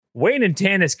Wayne and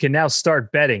Tanis can now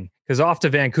start betting because off to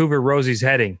Vancouver Rosie's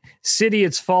heading. City,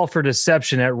 it's fall for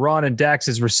deception at Ron and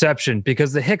Dax's reception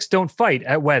because the Hicks don't fight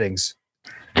at weddings.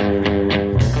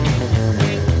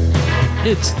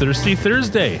 It's Thirsty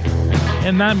Thursday,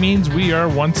 and that means we are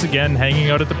once again hanging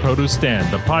out at the Produce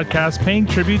Stand, the podcast paying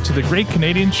tribute to the great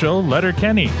Canadian show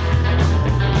Letterkenny.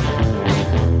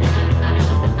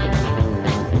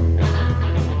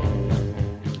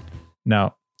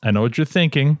 Now, I know what you're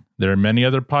thinking. There are many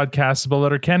other podcasts about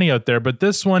Letterkenny out there, but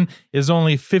this one is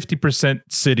only 50%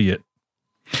 Cidiot.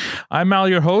 I'm Al,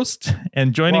 your host,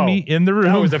 and joining me in the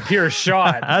room... That was a pure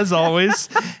shot. As always,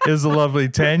 is the lovely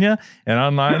Tanya. And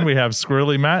online, we have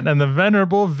Squirrely Matt and the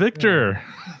venerable Victor.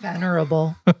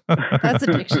 Venerable. That's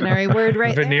a dictionary word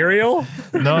right Venereal?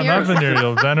 No, not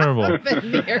venereal. Venerable.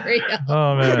 Venereal.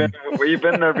 Oh, man. We've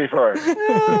been there before.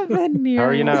 Oh, venereal. How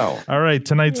are you now? All right.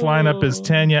 Tonight's lineup is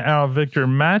Tanya, Al, Victor,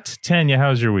 Matt. Tanya,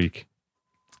 how's your week?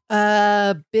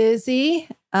 Busy.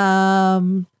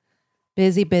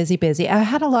 Busy. I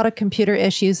had a lot of computer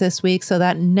issues this week, so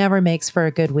that never makes for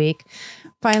a good week.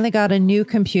 Finally got a new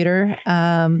computer.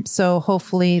 So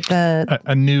hopefully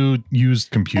a new used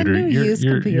computer.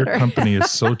 Your Your company is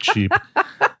so cheap.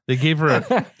 They gave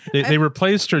her they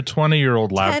replaced her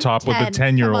 20-year-old laptop with a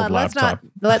 10-year-old laptop.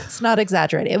 Let's not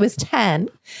exaggerate. It was 10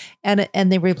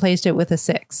 and they replaced it with a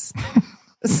 6.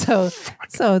 So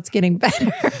it's getting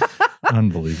better.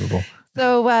 Unbelievable.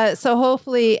 So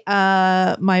hopefully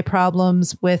my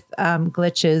problems with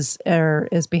glitches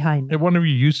is behind me. And one of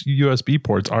your USB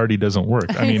ports already doesn't work.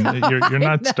 I mean, you're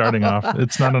not starting off.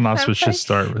 It's not an auspicious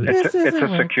start. It's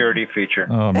a security feature.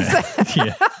 Oh man,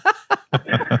 yeah.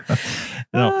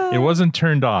 No, it wasn't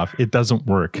turned off. It doesn't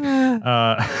work. Trying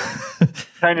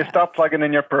to stop plugging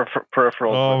in your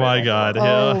peripherals. Oh my God.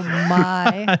 Oh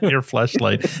my. Your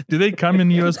flashlight. Do they come in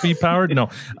USB powered? No.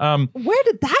 Where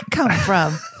did that come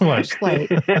from?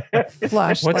 Flashlight.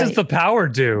 What does the power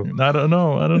do? I don't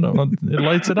know. It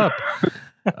lights it up.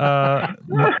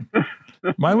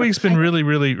 My week's been really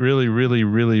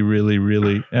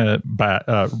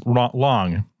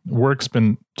long. Work's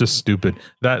been just stupid.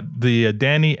 That the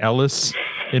Danny Ellis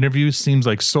interview seems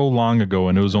like so long ago,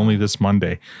 and it was only this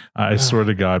Monday. I swear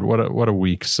to God, what a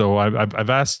week. So I've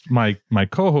asked my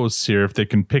co-hosts here if they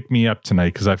can pick me up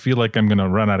tonight because I feel like I'm going to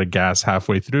run out of gas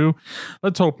halfway through.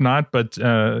 Let's hope not, but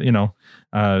want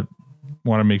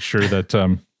to make sure that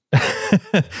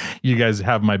you guys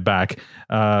have my back.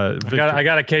 Victor, I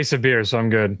got a case of beer, so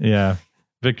I'm good. Yeah,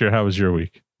 Victor, how was your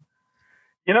week?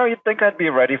 You know, you'd think I'd be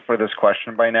ready for this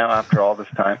question by now after all this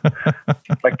time.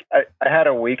 Like, I had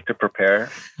a week to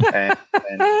prepare. So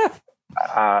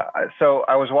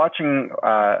I was watching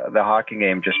the hockey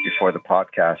game just before the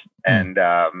podcast. And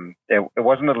it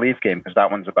wasn't a Leaf game because that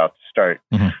one's about to start.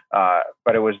 Mm-hmm.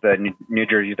 But it was the New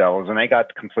Jersey Devils. And they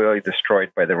got completely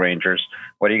destroyed by the Rangers.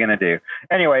 What are you going to do?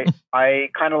 Anyway, I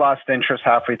kind of lost interest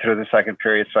halfway through the second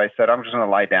period. So I said, I'm just going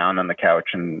to lie down on the couch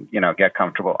and, get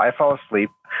comfortable. I fell asleep.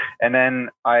 And then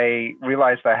I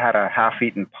realized I had a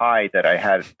half-eaten pie that I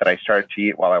started to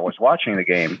eat while I was watching the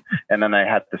game. And then I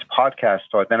had this podcast.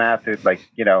 So then I have to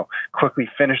quickly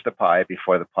finish the pie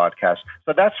before the podcast.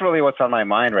 So that's really what's on my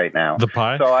mind right now. The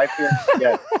pie? So I feel,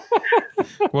 yeah.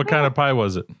 What kind of pie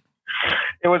was it?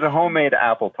 It was a homemade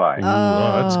apple pie.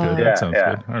 Oh, that's good. That sounds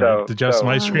good. All right. Did you have some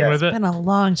ice cream with it? It's been a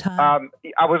long time.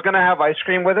 I was going to have ice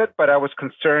cream with it, but I was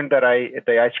concerned that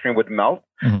the ice cream would melt,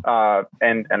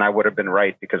 and I would have been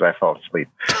right because I fell asleep.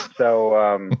 So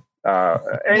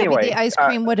anyway, maybe the ice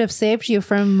cream would have saved you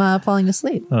from falling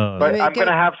asleep. But I'm going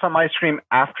to have some ice cream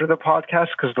after the podcast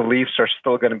because the Leafs are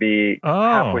still going to be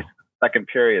halfway through the second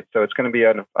period, so it's going to be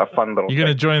a fun little. You're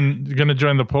going to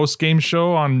join the post game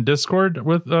show on Discord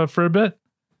with for a bit.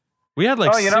 We had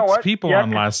like 6 people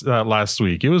on last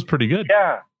week. It was pretty good.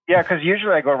 Yeah, because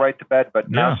usually I go right to bed, but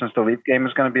now since the Leaf game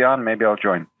is going to be on, maybe I'll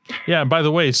join. Yeah, and by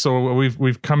the way, so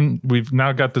we've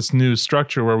now got this new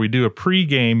structure where we do a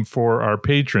pre-game for our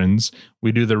patrons.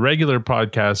 We do the regular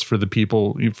podcast for the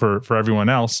people for everyone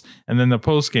else, and then the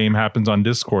post game happens on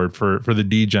Discord for the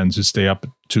D-gens who stay up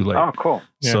too late. Oh, cool.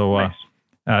 So nice.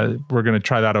 We're going to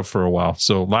try that out for a while.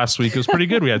 So last week it was pretty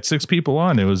good. We had 6 people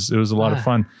on. It was a lot of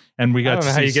fun, and we got I don't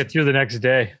know how you get through the next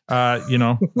day.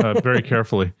 Very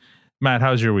carefully. Matt,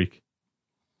 how's your week?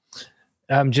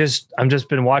 I'm just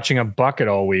been watching a bucket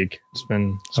all week. It's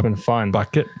been fun.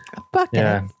 Bucket? A bucket.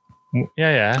 Yeah.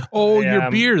 Yeah. Oh, your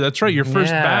beer. That's right. Your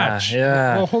first batch.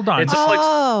 Yeah. Well, hold on. It's just like,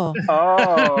 Oh,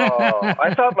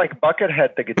 I thought like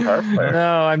Buckethead, the guitar player.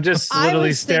 no, I'm just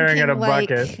literally staring at a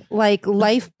bucket. Like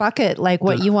life bucket, like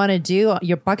what you want to do,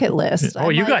 your bucket list. Oh,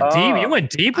 you got deep. You went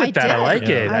deep with that. I like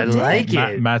it. I like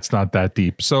it. Matt's not that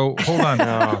deep. So hold on.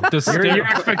 Your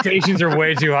expectations are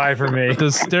way too high for me.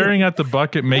 Does staring at the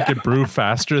bucket make it brew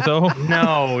faster though?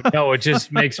 No, it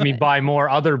just makes me buy more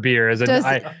other beer. Is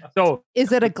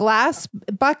it a glass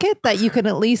bucket that you can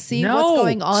at least see what's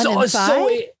going on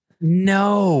inside?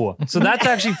 No. So that's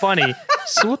actually funny.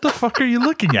 So what the fuck are you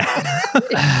looking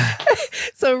at?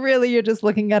 So really you're just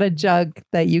looking at a jug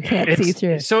that you can't see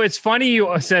through. So it's funny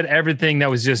you said everything that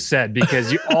was just said,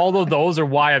 because all of those are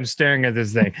why I'm staring at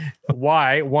this thing.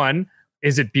 Why? One,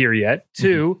 is it beer yet?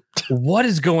 Two, what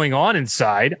is going on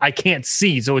inside? I can't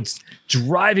see, so it's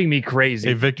driving me crazy.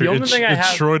 Hey, Victor, it's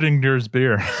Schrodinger's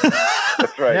beer.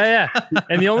 That's right. Yeah.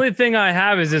 And the only thing I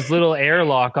have is this little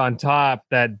airlock on top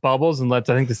that bubbles and lets,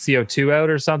 I think, the CO2 out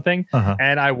or something.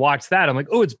 And I watch that. I'm like,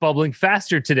 oh, it's bubbling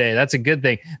faster today. That's a good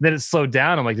thing. Then it slowed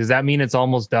down. I'm like, does that mean it's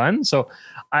almost done? So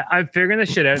I'm figuring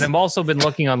this shit out. And I've also been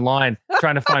looking online,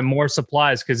 trying to find more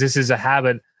supplies, because this is a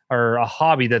habit or a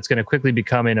hobby that's going to quickly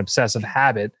become an obsessive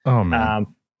habit. Oh, man.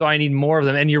 So I need more of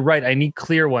them. And you're right. I need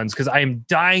clear ones, because I am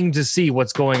dying to see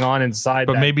what's going on inside.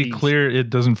 But maybe beast. Clear, it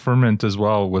doesn't ferment as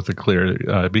well with the clear.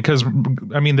 Because,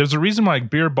 I mean, there's a reason why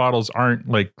beer bottles aren't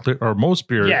like clear, or most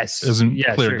beer isn't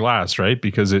clear glass, right?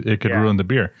 Because it could ruin the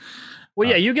beer. Well,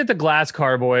 yeah, you get the glass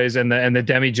carboys and the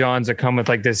demi-johns that come with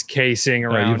like this casing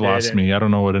around. You've lost me. I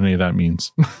don't know what any of that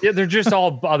means. Yeah, they're just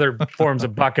all other forms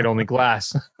of bucket, only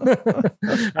glass.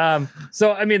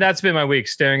 So, I mean, that's been my week,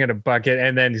 staring at a bucket.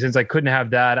 And then since I couldn't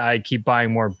have that, I keep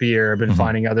buying more beer. I've been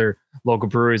finding other local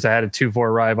breweries. I had a 2-4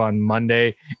 arrive on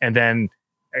Monday, and then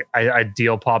a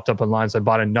deal popped up online, so I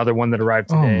bought another one that arrived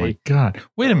today. Oh my god!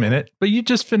 Wait a minute, but you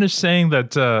just finished saying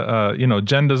that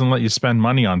Jen doesn't let you spend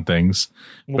money on things.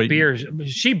 Well, beer.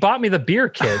 She bought me the beer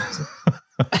kit.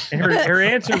 And her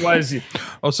answer was,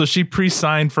 so she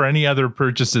pre-signed for any other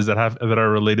purchases that are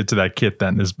related to that kit.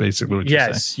 Then is basically what you're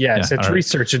saying. Yes. It's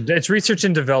research. It's research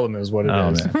and development is what it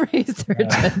is. Man. Research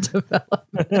and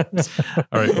development.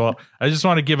 All right. Well, I just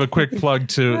want to give a quick plug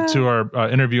to our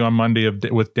interview on Monday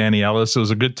with Danny Ellis. It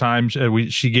was a good time.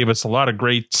 She gave us a lot of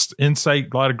great insight,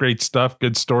 a lot of great stuff,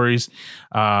 good stories.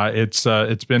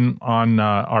 It's been on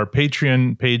our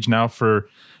Patreon page now for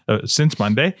since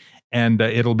Monday. And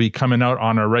it'll be coming out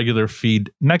on our regular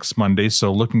feed next Monday.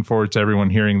 So looking forward to everyone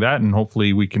hearing that. And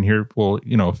hopefully we can hear,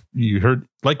 if you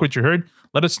like what you heard,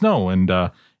 let us know and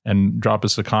drop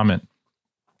us a comment.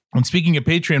 And speaking of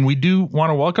Patreon, we do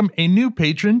want to welcome a new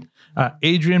patron,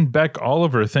 Adrian Beck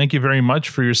Oliver. Thank you very much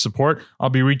for your support. I'll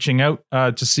be reaching out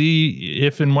to see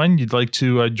if and when you'd like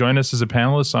to join us as a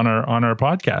panelist on our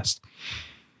podcast.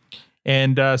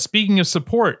 And speaking of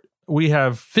support, we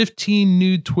have 15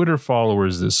 new Twitter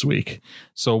followers this week.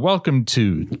 So welcome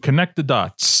to Connect the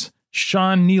Dots,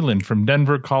 Sean Neelan from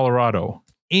Denver, Colorado,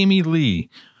 Amy Lee,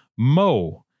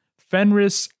 Mo,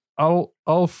 Fenris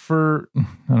Ulfer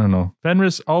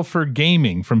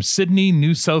Gaming from Sydney,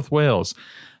 New South Wales,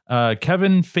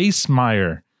 Kevin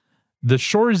Facemeyer, the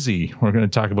Shorzy, we're going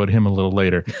to talk about him a little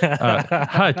later,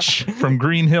 Hutch from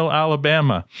Green Hill,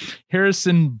 Alabama,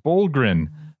 Harrison Bolgren,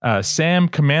 Sam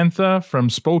Camantha from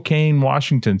Spokane,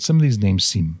 Washington. Some of these names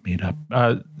seem made up.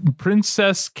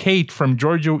 Princess Kate from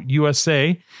Georgia,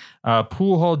 USA.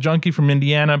 Pool Hall Junkie from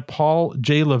Indiana. Paul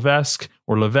J. Levesque.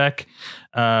 Rock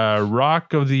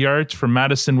of the Arts from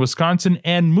Madison, Wisconsin.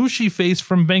 And Mushy Face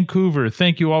from Vancouver.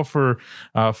 Thank you all for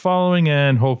following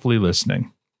and hopefully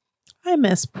listening. I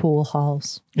miss pool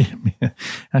halls.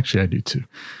 Actually, I do too.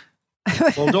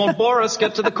 Well, don't bore us.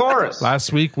 Get to the chorus.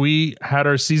 Last week, we had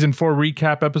our season 4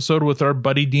 recap episode with our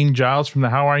buddy Dean Giles from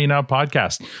the How Are You Now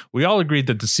podcast. We all agreed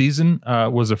that the season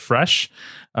was a fresh.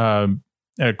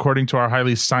 According to our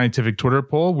highly scientific Twitter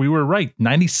poll, we were right.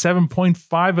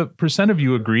 97.5% of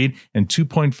you agreed, and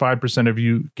 2.5% of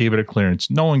you gave it a clearance.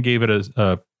 No one gave it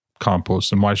a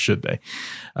compost, and why should they?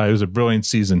 It was a brilliant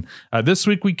season. This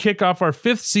week we kick off our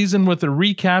 5th season with a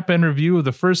recap and review of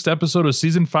the first episode of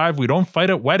season 5. We don't fight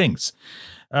at weddings.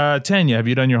 Tanya, have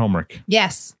you done your homework?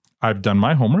 Yes. I've done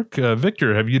my homework.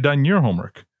 Victor, have you done your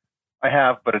homework? I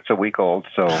have, but it's a week old,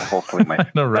 so hopefully my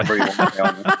memory won't be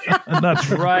on me.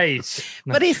 That's right.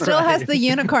 But he still has the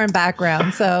unicorn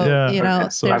background, so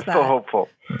there's I'm still hopeful.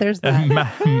 There's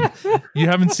that. You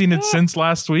haven't seen it since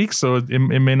last week, so it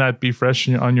may not be fresh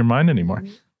on your mind anymore.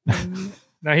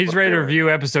 No, he's ready to review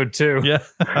episode 2. Yeah.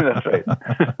 That's right.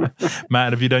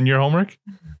 Matt, have you done your homework?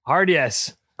 Hard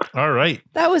yes. All right.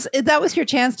 That was your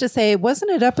chance to say,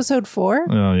 wasn't it episode 4?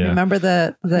 Oh yeah. Remember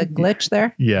the glitch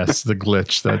there? Yes, the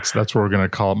glitch. That's what we're gonna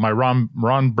call it. My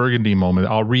Ron Burgundy moment.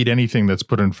 I'll read anything that's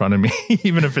put in front of me,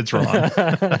 even if it's wrong.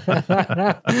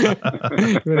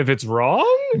 Even if it's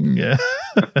wrong? Yeah.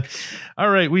 All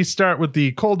right. We start with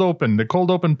the cold open. The cold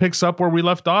open picks up where we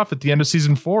left off at the end of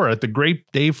season 4 at the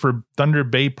Great Day for Thunder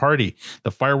Bay party.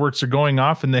 The fireworks are going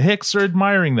off and the Hicks are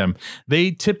admiring them.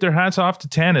 They tip their hats off to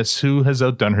Tanis, who has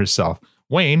outdone herself.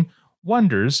 Wayne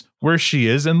wonders where she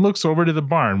is and looks over to the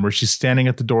barn where she's standing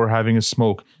at the door having a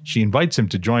smoke. She invites him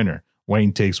to join her.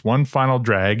 Wayne takes one final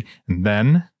drag and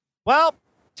then... Well,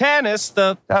 Tanis,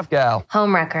 the Tough gal.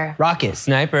 Homewrecker. Rocket.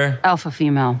 Sniper. Alpha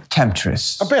female.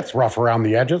 Temptress. A bit rough around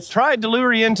the edges. tried to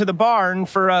lure you into the barn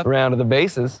for a... Round of the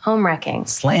bases. Homewrecking.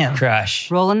 Slam.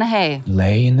 Crash. Roll in the hay.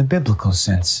 Lay in the biblical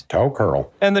sense. Toe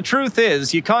curl. And the truth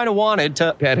is, you kind of wanted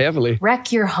to... Pat heavily.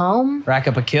 Wreck your home. Rack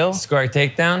up a kill. Score a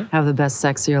takedown. Have the best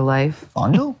sex of your life.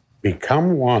 Fondle.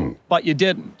 Become one. But you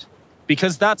didn't.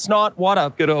 Because that's not what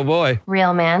a... Good old boy.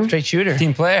 Real man. Straight shooter.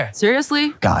 Team player.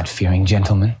 Seriously? God-fearing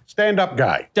gentleman. Stand-up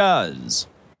guy. does.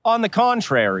 On the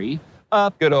contrary,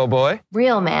 Good old boy.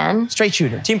 Real man. Straight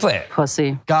shooter. Team player.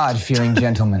 Pussy. God-fearing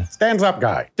gentleman. Stands-up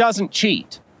guy. doesn't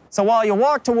cheat. So while you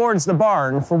walk towards the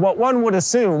barn for what one would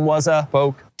assume was a...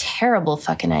 Poke. Terrible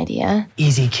fucking idea.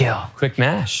 Easy kill. Quick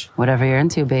mash. Whatever you're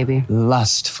into, baby.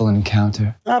 Lustful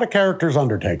encounter. Not a character's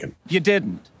undertaken. You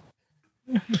didn't.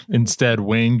 Instead,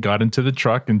 Wayne got into the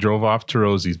truck and drove off to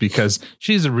Rosie's because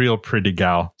she's a real pretty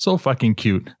gal. So fucking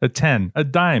cute. A 10, a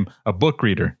dime, a book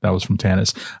reader. That was from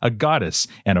Tanis. A goddess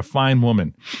and a fine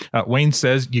woman. Wayne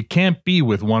says you can't be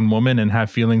with one woman and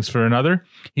have feelings for another.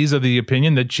 He's of the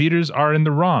opinion that cheaters are in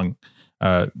the wrong.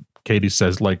 Katie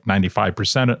says like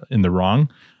 95% in the wrong.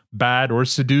 Bad or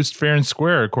seduced fair and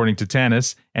square, according to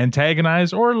Tanis.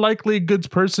 Antagonized or likely a good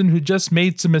person who just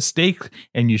made some mistake,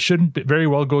 and you shouldn't very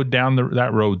well go down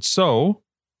that road. So,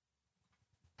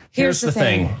 Here's the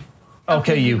thing.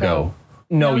 Okay, you go.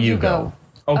 No, you go.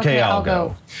 Okay, I'll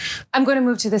go. I'm going to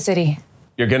move to the city.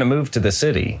 You're going to move to the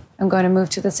city. I'm going to move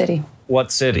to the city.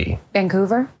 What city?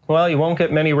 Vancouver? Well, you won't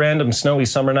get many random snowy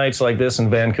summer nights like this in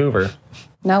Vancouver.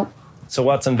 Nope. So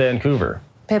what's in Vancouver?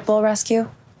 Pitbull rescue?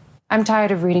 I'm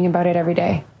tired of reading about it every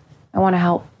day. I want to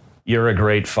help. You're a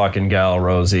great fucking gal,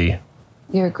 Rosie.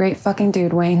 You're a great fucking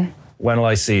dude, Wayne. When'll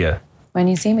I see you? When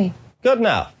you see me. Good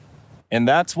enough. And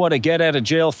that's what a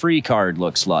get-out-of-jail-free card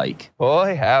looks like.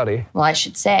 Boy, howdy. Well, I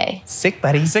should say. Sick,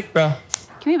 buddy. Sick, bro.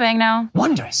 Can we bang now?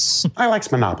 Wondrous. I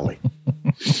likes Monopoly.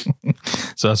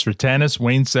 so as for Tanis,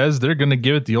 Wayne says they're going to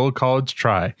give it the old college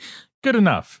try. Good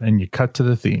enough. And you cut to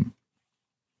the theme.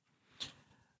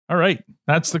 All right.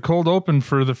 That's the cold open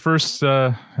for the first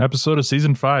episode of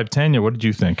season 5. Tanya, what did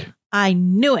you think? I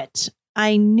knew it.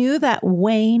 I knew that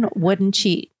Wayne wouldn't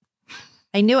cheat.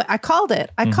 I knew it. I called it.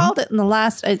 I called it in the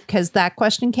last, because that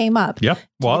question came up. Yep.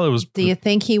 Well, it was. Do you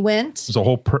think he went? It was a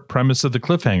whole premise of the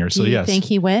cliffhanger. So, Do you yes. think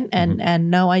he went? And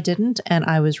no, I didn't. And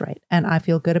I was right. And I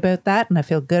feel good about that. And I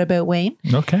feel good about Wayne.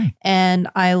 Okay. And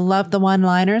I love the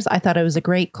one-liners. I thought it was a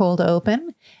great cold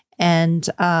open. And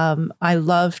I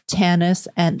love Tanis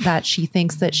and that she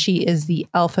thinks that she is the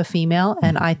alpha female.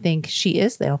 And I think she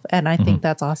is the alpha. And I think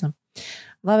that's awesome.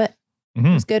 Love it.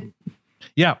 It was good.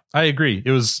 Yeah, I agree.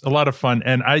 It was a lot of fun.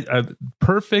 And I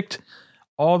perfect.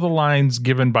 All the lines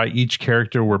given by each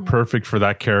character were perfect for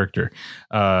that character.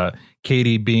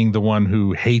 Katie being the one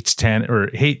who hates on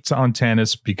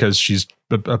Tanis because she's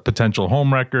a potential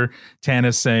homewrecker.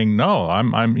 Tanis saying, no,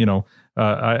 I'm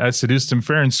I seduced him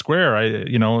fair and square.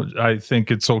 I think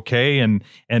it's okay. And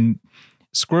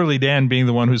Squirrely Dan being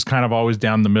the one who's kind of always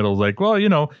down the middle, like,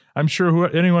 well, I'm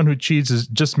sure anyone who cheats has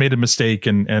just made a mistake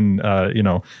and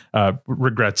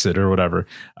regrets it or whatever.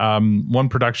 One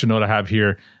production note I have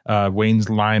here, Wayne's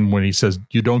line when he says,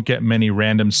 "You don't get many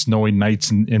random snowy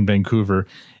nights in Vancouver,"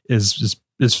 is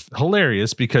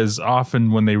hilarious because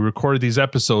often when they record these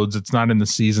episodes, it's not in the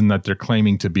season that they're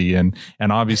claiming to be in.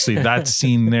 And obviously that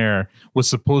scene there was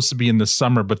supposed to be in the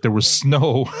summer, but there was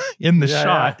snow in the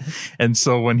shot. Yeah. And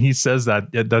so when he says that,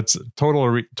 that's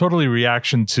totally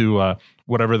reaction to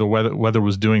whatever the weather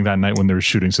was doing that night when they were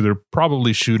shooting. So they're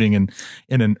probably shooting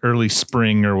in an early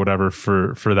spring or whatever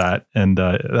for that. And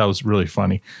that was really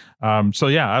funny. So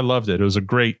yeah, I loved it. It was a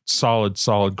great, solid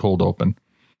cold open.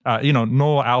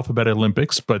 No alphabet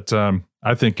Olympics, but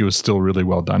I think it was still really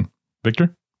well done.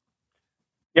 Victor?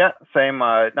 Yeah, same.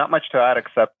 Not much to add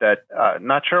except that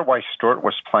not sure why Stuart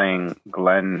was playing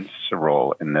Glenn's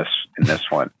role in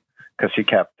this one, because he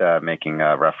kept making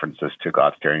references to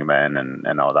God-fearing men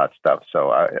and all that stuff. So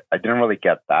I didn't really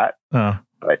get that,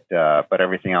 but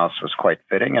everything else was quite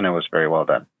fitting and it was very well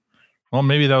done. Well,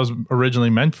 maybe that was originally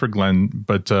meant for Glenn,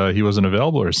 but he wasn't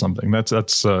available or something. That's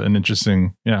an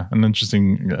interesting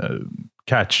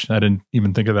catch. I didn't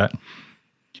even think of that.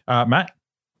 Matt?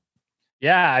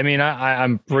 Yeah, I mean,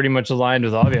 I'm pretty much aligned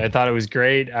with all of you. I thought it was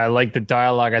great. I liked the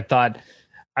dialogue. I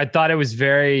thought it was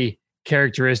very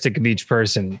characteristic of each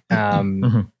person.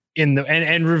 In the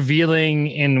and revealing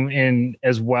in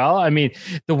as well. I mean,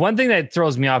 the one thing that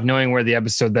throws me off knowing where the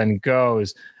episode then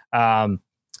goes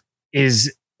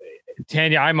is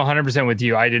Tanya. I'm 100% with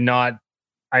you. I did not.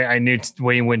 I knew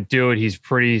Wayne wouldn't do it. He's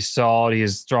pretty solid. He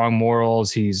has strong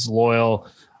morals. He's loyal.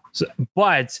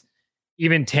 But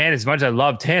even Tanya, as much as I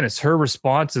love Tanya, her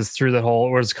responses through the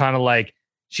whole, where it's kind of like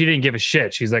she didn't give a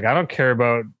shit. She's like, I don't care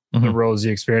about the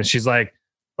Rosie experience. She's like,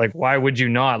 why would you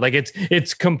not? Like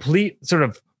it's complete sort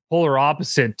of polar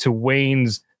opposite to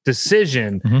Wayne's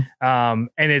decision. And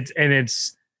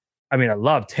it's, I mean, I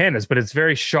love tennis, but it's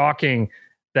very shocking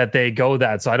that they go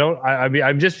that. So I mean,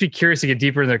 I'm just be curious to get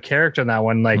deeper in their character on that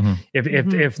one. Like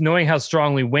if knowing how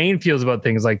strongly Wayne feels about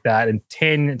things like that, and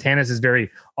Tannis is very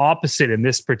opposite in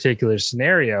this particular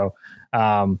scenario.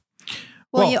 Well,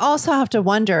 you also have to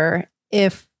wonder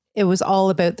if it was all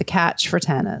about the catch for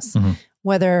Tannis.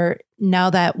 Whether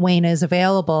now that Wayne is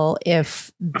available,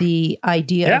 if the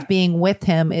idea of being with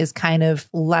him is kind of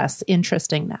less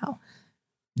interesting now.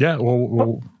 Yeah.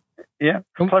 Well yeah.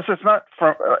 Plus, it's not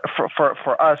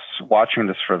for us watching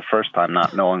this for the first time,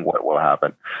 not knowing what will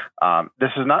happen.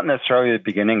 This is not necessarily the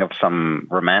beginning of some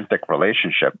romantic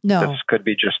relationship. No. This could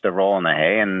be just a roll in the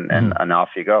hay and off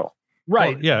you go.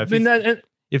 Right. Well, yeah.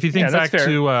 If you think back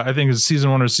to, I think it was season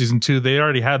 1 or season 2, they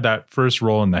already had that first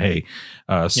roll in the hay.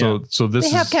 So this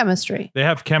they have chemistry. They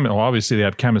have well, obviously they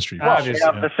have chemistry. Well, they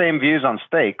have the same views on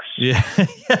steaks. Yeah.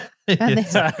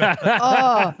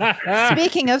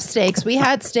 Speaking of steaks, we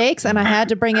had steaks, and I had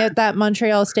to bring out that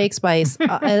Montreal steak spice,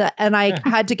 and I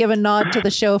had to give a nod to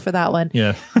the show for that one.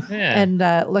 Yeah. And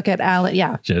look at Alan.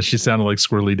 Yeah. She sounded like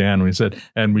Squirrely Dan when he said,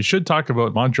 and we should talk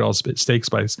about Montreal steak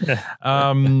spice.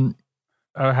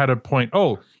 I had a point.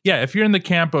 Oh, yeah. If you're in the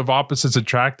camp of opposites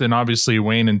attract, then obviously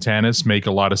Wayne and Tannis make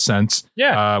a lot of sense.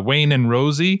 Yeah. Wayne and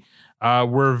Rosie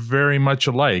were very much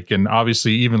alike. And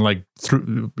obviously, even like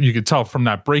through, you could tell from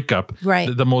that breakup,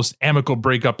 right? The most amicable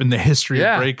breakup in the history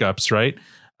of breakups, right?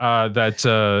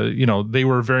 They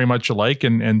were very much alike.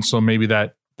 And so maybe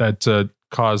that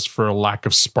caused for a lack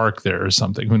of spark there or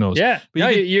something. Who knows? Yeah,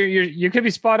 but you could be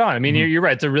spot on. I mean, you're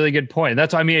right. It's a really good point.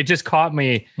 That's why, I mean, it just caught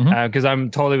me because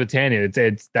I'm totally with Tanya.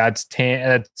 That's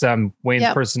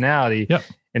Wayne's personality,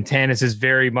 and Tannis is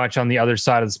very much on the other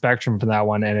side of the spectrum from that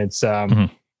one. And it's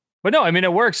but no, I mean,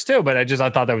 it works too. But I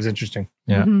thought that was interesting.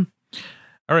 Yeah.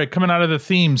 All right, coming out of the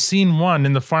theme, scene 1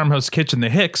 in the farmhouse kitchen, the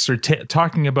Hicks are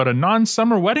talking about a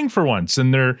non-summer wedding for once,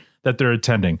 and they're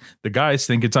attending. The guys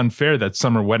think it's unfair that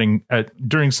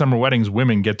during summer weddings,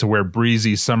 women get to wear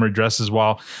breezy summer dresses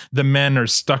while the men are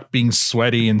stuck being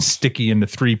sweaty and sticky in the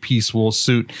 3-piece wool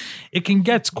suit. It can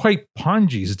get quite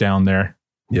pongies down there.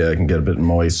 Yeah, it can get a bit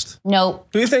moist. Nope.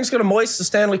 Who do you think's going to moist the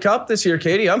Stanley Cup this year,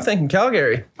 Katie? I'm thinking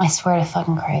Calgary. I swear to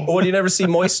fucking Christ. Oh, do you never see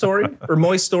Moist Story? Or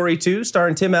Moist Story 2,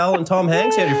 starring Tim Allen and Tom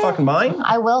Hanks? You had your fucking mind?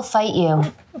 I will fight you.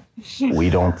 We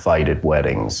don't fight at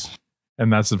weddings.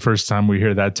 And that's the first time we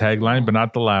hear that tagline, but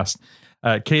not the last.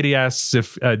 Katie asks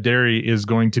if Derry is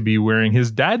going to be wearing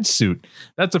his dad's suit.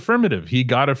 That's affirmative. He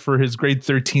got it for his grade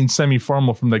 13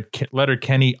 semi-formal from the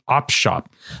Letterkenny Op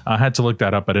Shop. I had to look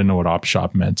that up. I didn't know what Op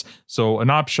Shop meant. So an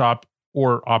Op Shop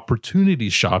or opportunity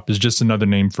shop is just another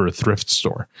name for a thrift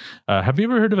store. Have you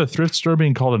ever heard of a thrift store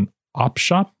being called an op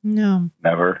shop? No.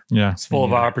 Never. Yeah. It's full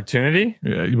of opportunity.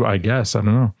 I guess. I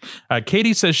don't know.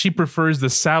 Katie says she prefers the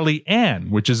Sally Ann,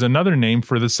 which is another name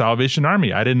for the Salvation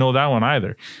Army. I didn't know that one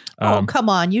either. Oh, come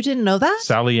on. You didn't know that?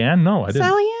 Sally Ann? No, I didn't.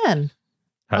 Sally Ann.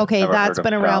 Okay, that's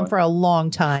been around for a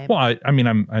long time. Well, I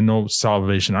know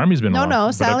Salvation Army's been around.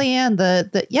 No, Sally Ann.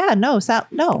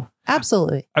 No,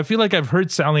 absolutely. I feel like I've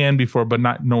heard Sally Ann before, but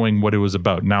not knowing what it was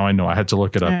about. Now I know. I had to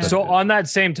look it up. So on that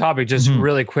same topic, just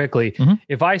really quickly,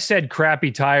 if I said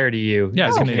crappy tire to you,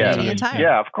 it's Canadian Tire.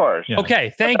 Yeah, of course. Yeah.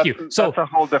 Okay, thank you. So that's a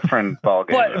whole different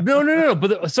ballgame. But no.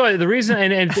 But sorry, the reason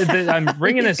and I'm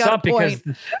bringing this up because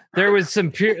there was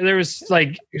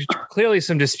clearly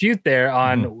some dispute there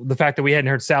on the fact that we hadn't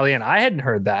heard Sally Ann. I hadn't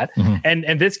heard that,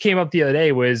 and this came up the other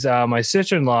day. Was my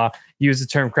sister-in-law used the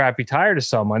term crappy tire to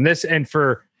someone? And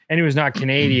for anyone who's not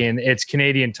Canadian, it's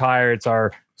Canadian Tire. It's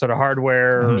our sort of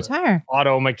hardware,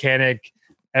 auto mechanic,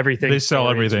 everything. They sell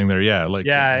everything there.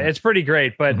 Yeah. It's pretty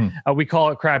great, but we call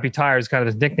it crappy tires, kind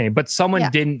of a nickname. But someone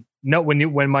didn't know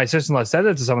when my sister-in-law said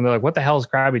it to someone, they're like, what the hell is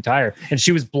crappy tire? And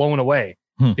she was blown away.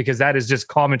 because that is just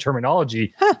common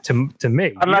terminology to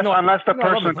me. Unless the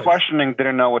person questioning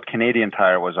didn't know what Canadian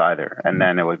Tire was either, and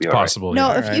then it would be possible.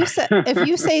 No, if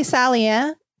you say Sally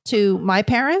Ann to my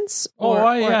parents,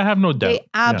 I have no doubt. They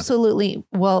absolutely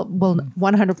will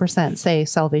 100% say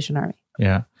Salvation Army.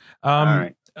 Yeah.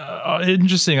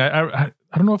 Interesting.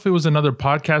 I don't know if it was another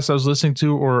podcast I was listening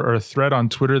to or a thread on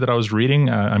Twitter that I was reading.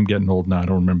 I'm getting old now. I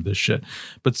don't remember this shit.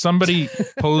 But somebody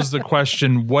posed the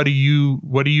question, what do you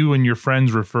and your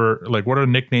friends refer, like, what are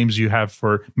nicknames you have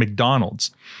for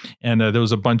McDonald's? And there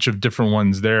was a bunch of different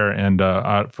ones there. And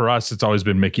for us, it's always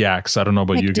been McYaks. I don't know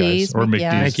about you guys. Or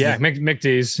McD's.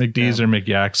 McD's or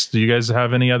McYaks. Do you guys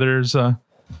have any others? No?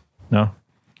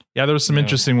 Yeah, there was some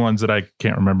interesting ones that I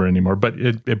can't remember anymore, but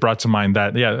it brought to mind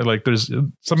that, like there's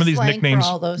some of these nicknames.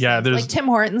 There's there's like Tim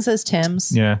Hortons says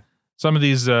Tim's. Yeah. Some of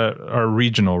these are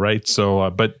regional, right? So,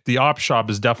 but the op shop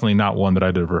is definitely not one that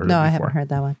I'd ever heard of before. I haven't heard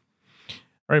that one. All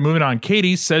right, moving on.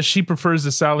 Katie says she prefers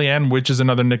the Sally Ann, which is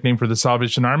another nickname for the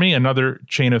Salvation Army, another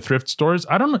chain of thrift stores.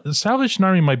 I don't know. The Salvation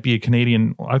Army might be a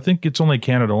Canadian. I think it's only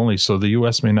Canada only, so the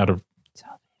U.S. may not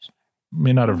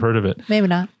have heard of it. Maybe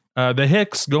not. The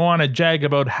Hicks go on a jag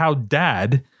about how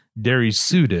dad Derry's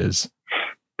suit is.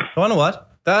 You wanna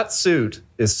what? That suit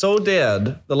is so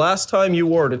dead. The last time you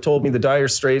wore it told me the Dire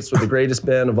Straits were the greatest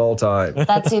band of all time.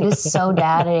 That suit is so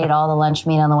dad. I ate all the lunch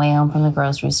meat on the way home from the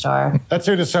grocery store. That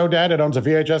suit is so dad. It owns a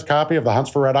VHS copy of The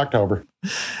Hunts for Red October.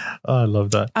 Oh, I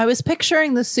love that. I was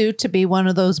picturing the suit to be one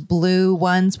of those blue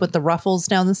ones with the ruffles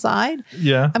down the side.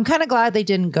 Yeah. I'm kind of glad they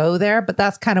didn't go there, but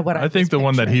that's kind of what I think the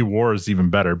one that he wore is even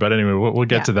better. But anyway, we'll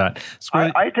get to that.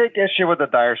 I take issue with the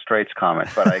Dire Straits comment,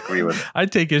 but I agree with it. I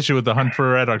take issue with the Hunt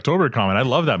for Red October comment. I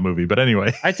love that movie. But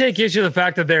anyway. I take issue with the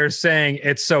fact that they're saying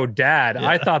it's so dad. Yeah.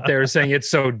 I thought they were saying it's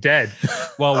so dead.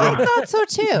 Well, I thought so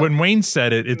too. When Wayne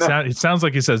said it, it sounds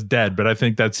like he says dead, but I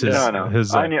think that's his. No.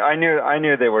 His, I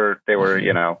knew they were,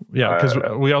 you know. Yeah,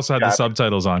 because we also had the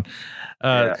subtitles on.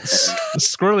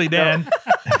 Squirrely Dan.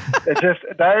 It's just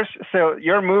so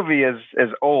your movie is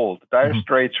old. Dire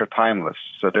Straits are timeless.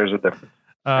 So there's a difference.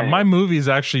 My movie is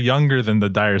actually younger than the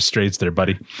Dire Straits there,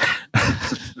 buddy.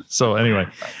 So anyway,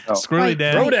 Squirrely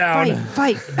Dan. Throw down.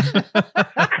 Fight.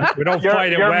 We don't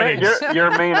fight at weddings.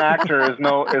 Your main actor is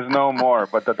no more,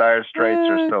 but the Dire Straits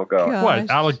are still going. Gosh. What,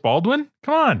 Alec Baldwin?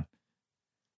 Come on.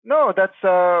 No, that's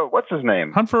what's his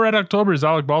name? Hunt for Red October is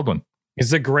Alec Baldwin. He's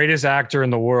the greatest actor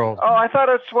in the world. Oh, I thought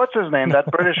it's what's his name? That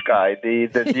British guy,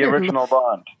 the original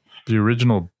Bond. The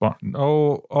original Bond.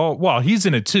 Oh, well, he's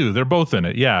in it too. They're both in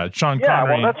it. Yeah, Sean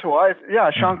Connery. Yeah, well, that's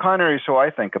who Sean Connery is who I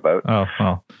think about. Oh,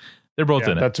 well, they're both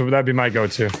in it. That'd be my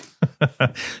go-to.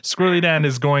 Squirrely Dan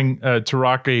is going to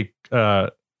rock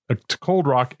to cold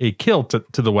rock a kilt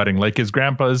to the wedding, like his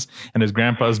grandpa's and his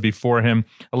grandpa's before him.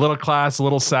 A little class, a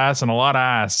little sass, and a lot of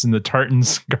ass in the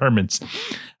tartan's garments.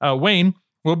 Wayne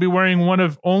will be wearing one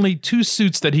of only 2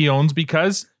 suits that he owns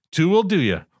because 2 will do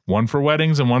you. One for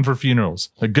weddings and one for funerals.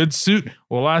 A good suit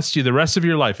will last you the rest of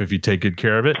your life if you take good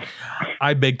care of it.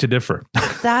 I beg to differ.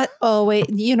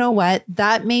 You know what?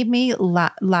 That made me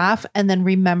laugh and then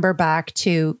remember back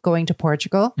to going to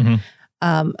Portugal.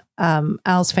 Mm-hmm.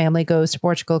 Al's family goes to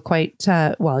Portugal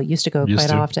used to go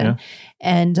quite often,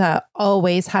 and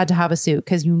always had to have a suit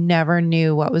because you never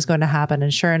knew what was going to happen.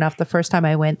 And sure enough, the first time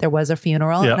I went, there was a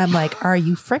funeral, and I'm like, "Are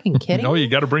you freaking kidding?" No, you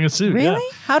got to bring a suit. Really?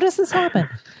 Yeah. How does this happen?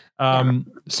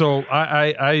 So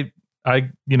I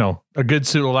a good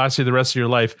suit will last you the rest of your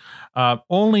life.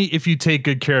 Only if you take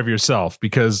good care of yourself,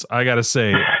 because I got to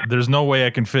say, there's no way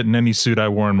I can fit in any suit I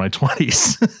wore in my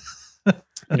 20s.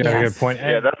 Yeah, good point.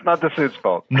 Yeah, that's not the suit's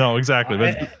fault. No, exactly.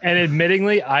 And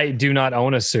admittingly, I do not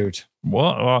own a suit.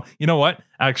 Well, you know what?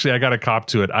 Actually, I got a cop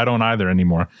to it. I don't either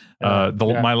anymore.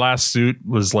 My last suit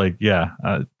was like, Yeah,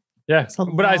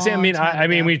 but I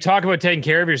mean, we talk about taking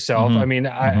care of yourself. Mm-hmm. I mean,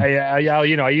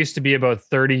 I used to be about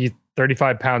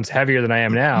 35 pounds heavier than I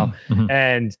am now. Mm-hmm.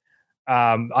 And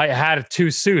I had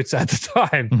 2 suits at the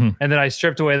time, mm-hmm. and then I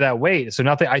stripped away that weight. So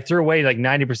I threw away like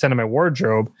 90% of my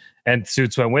wardrobe, and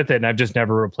suits went with it. And I've just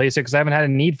never replaced it because I haven't had a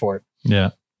need for it.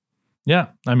 Yeah. Yeah.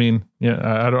 I mean,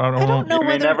 I don't know. You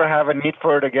may never have a need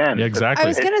for it again. Yeah, exactly. I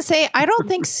was going to say, I don't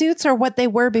think suits are what they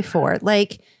were before.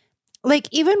 Like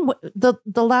even the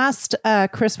last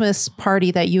Christmas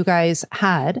party that you guys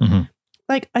had, mm-hmm.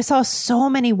 like I saw so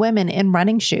many women in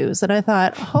running shoes, and I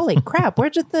thought, "Holy crap! Where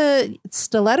did the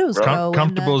stilettos go?"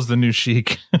 Comfortable is the new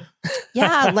chic.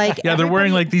 Yeah, they're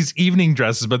wearing like these evening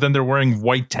dresses, but then they're wearing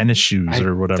white tennis shoes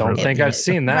or whatever. I don't think I've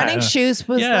seen that. Running shoes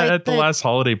was at the last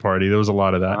holiday party. There was a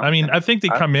lot of that. I mean, I think they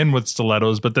come in with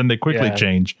stilettos, but then they quickly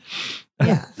change.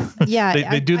 Yeah.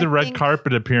 They do the red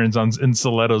carpet appearance in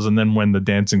stilettos, and then when the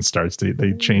dancing starts,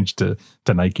 they change to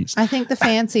Nikes. I think the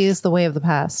fancy is the way of the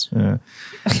past. Yeah.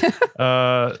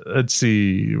 Let's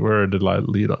see. Where did I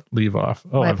leave off?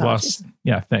 Oh, I've lost.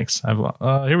 Yeah, thanks.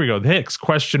 Here we go. The Hicks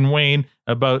question Wayne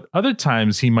about other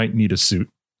times he might need a suit.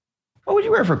 What would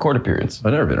you wear for court appearance?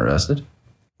 I've never been arrested.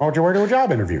 What would you wear to a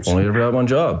job interviews? Only ever had one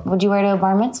job. Would you wear to a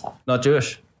bar mitzvah? Not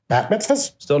Jewish. Bat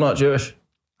mitzvahs? Still not Jewish.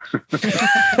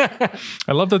 I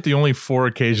love that the only 4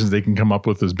 occasions they can come up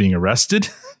with is being arrested,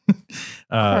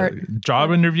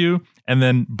 job interview, and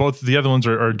then both the other ones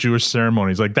are Jewish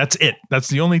ceremonies. Like, that's it. That's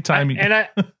the only time.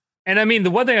 And I mean, the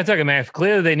one thing I talk about,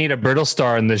 clearly they need a brittle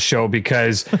star in this show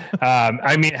because,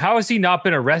 I mean, how has he not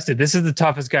been arrested? This is the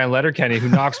toughest guy in Letterkenny who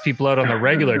knocks people out on the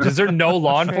regular. Is there no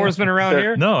law enforcement around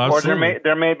here? No, absolutely. Or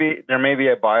there may be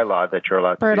a bylaw that you're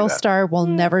allowed to Brittle do that. star will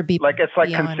never be Like it's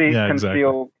like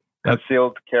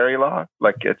concealed carry law.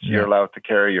 Like you're allowed to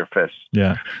carry your fist.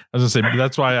 Yeah, I was gonna say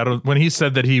that's why when he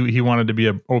said that he wanted to be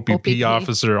a OPP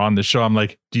officer on the show, I'm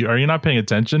like, are you not paying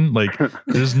attention? Like,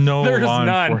 there's no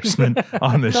law enforcement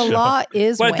on this show. The law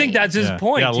is. Well, I think that's his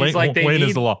point. Yeah, He's like, Wayne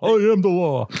is the law. I am the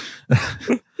law.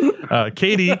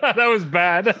 Katie, that was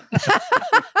bad.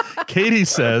 Katie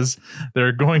says there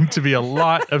are going to be a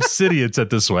lot of Sidiots at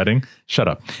this wedding. Shut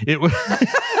up.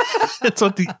 It's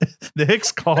what the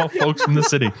Hicks call folks from the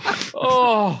city.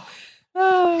 Oh.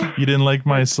 You didn't like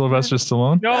my Sylvester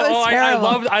Stallone? No,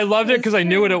 I loved it because I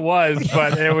knew what it was,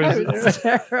 but it was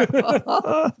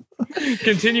terrible.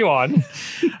 Continue on.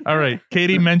 All right.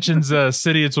 Katie mentions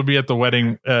Sidiots will be at the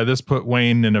wedding. This put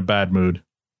Wayne in a bad mood.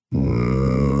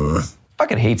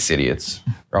 Fucking hate idiots.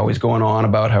 They're always going on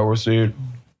about how we're sued.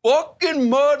 Fucking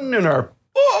mudding in our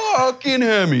fucking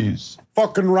Hemis.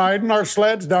 Fucking riding our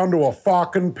sleds down to a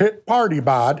fucking pit party,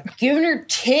 bod. Giving her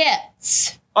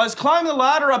tits. I was climbing the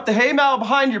ladder up the haymow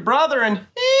behind your brother and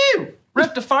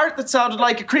ripped a fart that sounded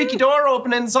like a creaky door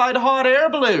open inside a hot air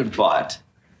balloon. But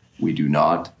we do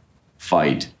not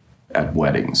fight at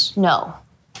weddings. No.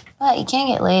 But you can't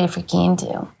get laid if you're keen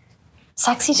to.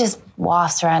 Sexy just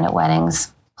wafts around at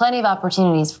weddings. Plenty of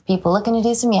opportunities for people looking to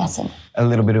do some yesing. A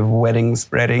little bit of wedding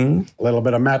spreading. A little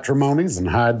bit of matrimonies and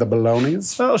hide the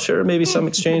balonies. Oh, sure. Maybe some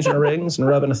exchanging of rings and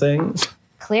rubbing of things.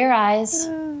 Clear eyes,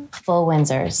 full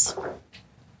Windsors.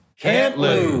 Can't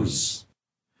lose.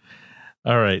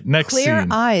 All right. Next Clear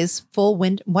scene. eyes, full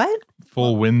wind. What?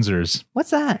 Full Windsors. What's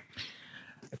that?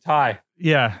 A tie.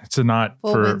 Yeah, it's a knot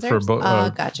Full for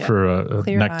Windsors? Gotcha. for a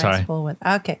Clear necktie. eyes, full wind.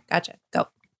 Okay, gotcha. Go.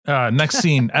 Next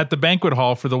scene at the banquet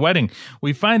hall for the wedding.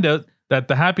 We find out that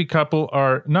the happy couple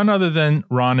are none other than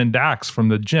Ron and Dax from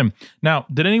the gym. Now,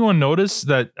 did anyone notice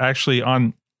that actually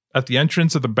at the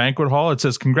entrance of the banquet hall it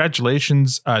says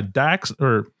congratulations, Dax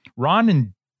or Ron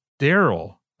and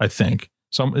Daryl? I think.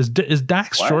 So is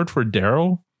Dax short for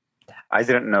Daryl? I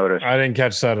didn't notice. I didn't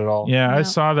catch that at all. Yeah, no. I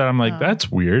saw that. I'm like,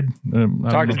 that's weird.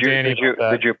 Did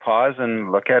you pause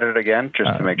and look at it again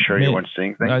just to make sure you weren't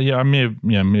seeing things? Yeah, I may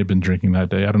have been drinking that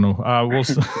day. I don't know.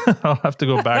 I'll have to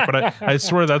go back, but I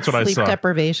swear that's what I saw.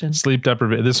 Sleep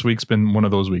deprivation. This week's been one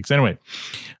of those weeks. Anyway,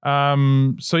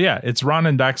 so yeah, it's Ron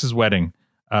and Dax's wedding.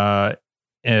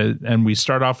 And we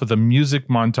start off with a music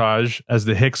montage as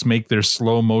the Hicks make their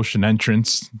slow motion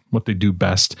entrance, what they do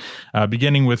best,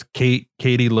 beginning with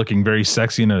Katie looking very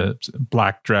sexy in a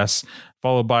black dress,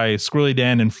 followed by Squirrely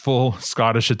Dan in full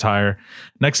Scottish attire.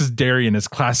 Next is Derry in his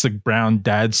classic brown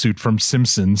dad suit from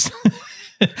Simpsons.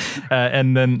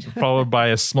 And then followed by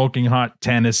a smoking hot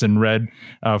Tanis in red,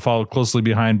 followed closely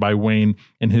behind by Wayne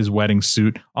in his wedding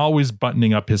suit, always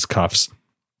buttoning up his cuffs.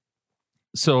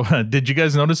 So did you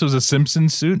guys notice it was a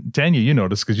Simpsons suit? Tanya, you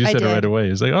noticed because you said it right away.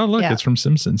 It's like, oh, look, it's from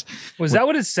Simpsons. Was that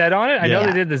what it said on it? I know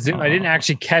they did the zoom. I didn't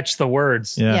actually catch the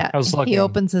words. Yeah. I was looking. He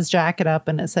opens his jacket up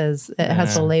and it says, it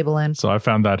has the label in. So I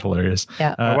found that hilarious.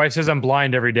 Yeah. My wife says I'm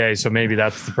blind every day, so maybe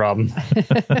that's the problem.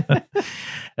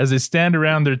 As they stand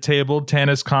around their table,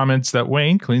 Tanis comments that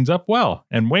Wayne cleans up well.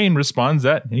 And Wayne responds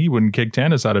that he wouldn't kick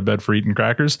Tanis out of bed for eating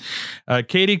crackers.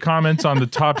 Katie comments on the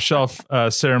top shelf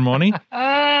ceremony.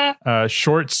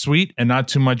 Short, sweet, and not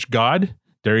too much God.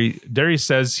 Derry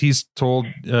says he's told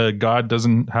God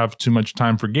doesn't have too much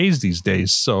time for gays these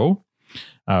days. So,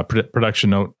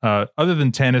 production note, other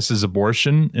than Tanis's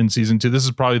abortion in season 2, this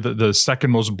is probably the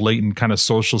second most blatant kind of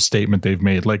social statement they've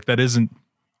made. Like, that isn't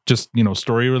just,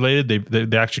 story related.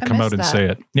 They actually come out and say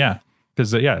it. Yeah.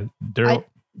 Because,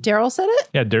 Daryl said it?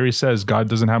 Yeah, Derry says God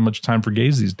doesn't have much time for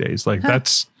gays these days. Like,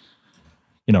 that's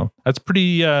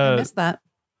pretty... I missed that.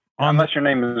 Unless your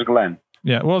name is Glenn.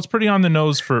 Yeah, well, it's pretty on the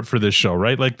nose for this show,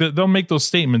 right? Like they'll make those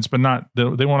statements, but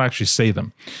they won't actually say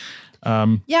them.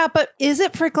 Yeah, but is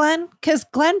it for Glenn? Because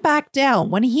Glenn backed down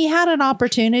when he had an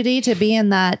opportunity to be in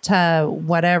that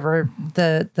whatever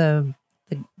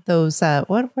those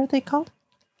what were they called?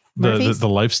 The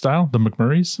lifestyle, the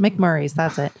McMurrays,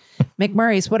 that's it.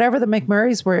 McMurrays, whatever the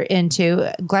McMurrays were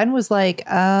into, Glenn was like,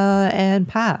 and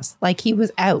pass. Like he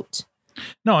was out.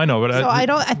 No, I know, but so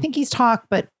I think he's talk,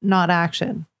 but not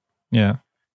action. Yeah.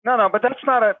 No, but that's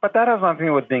not but that has nothing to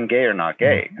do with being gay or not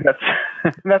gay.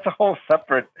 That's a whole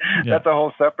separate. Yeah. That's a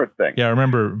whole separate thing. Yeah,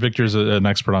 remember Victor's an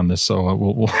expert on this, so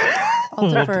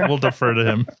we'll defer to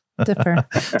him.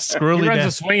 Squirrely he runs Dan.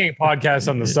 a swinging podcast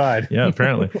on the side. Yeah,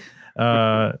 apparently.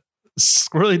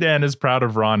 Squirrely Dan is proud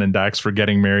of Ron and Dax for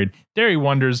getting married. Derry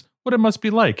wonders what it must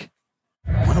be like.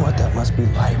 I wonder what that must be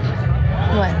like.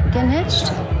 What? Getting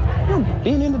hitched?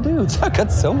 Being into dudes. I've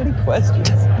got so many questions.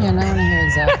 Yeah, now I want to hear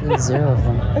exactly 0 of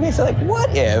them. Okay, so like,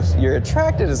 what if you're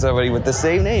attracted to somebody with the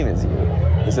same name as you?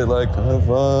 Is it like kind of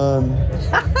fun?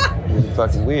 Is it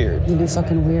fucking weird? You'd be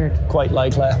fucking weird. Quite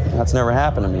likely. That's never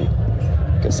happened to me.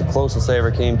 Guess the closest I ever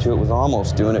came to it was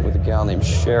almost doing it with a gal named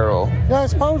Cheryl. Yeah, I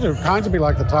suppose it would kind of be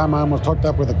like the time I almost hooked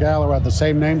up with a gal who had the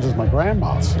same names as my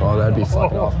grandma's. Oh, that'd be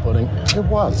fucking off-putting. It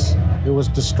was. It was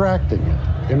distracting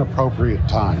at inappropriate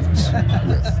times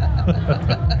with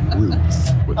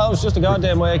Ruth. Oh, it's just a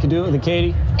goddamn way I could do it with a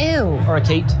Katie. Ew. Or a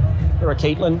Kate. Or a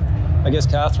Caitlin. I guess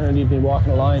Catherine and you'd be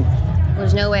walking a line.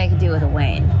 There's no way I could do it with a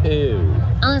Wayne. Ew.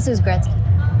 Unless it was Gretzky.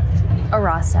 Or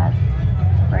Rostad.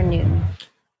 Or Newton.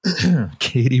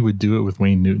 Katie would do it with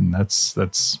Wayne Newton.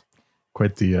 That's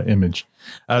quite the image.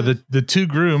 The two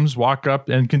grooms walk up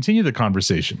and continue the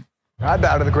conversation. I'd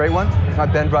bow to the great one.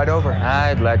 I'd bend right over.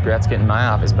 I'd let Gretz get in my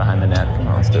office behind the net. Come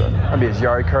on, let's do it. I'd be his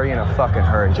Yari Curry in a fucking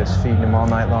hurry, just feeding him all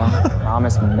night long.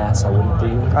 Promised mess I wouldn't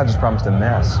do. I just promised a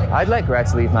mess. I'd let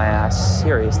Gretz leave my ass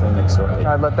seriously McSorley.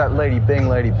 I'd let that lady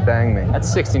bang me.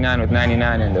 That's 69 with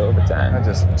 99 into overtime. I'd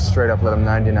just straight up let him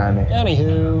 99 me.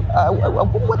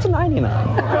 Anywho, what's a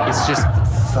 99? It's just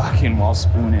fucking while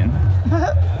spooning.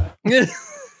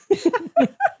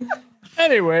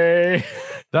 Anyway,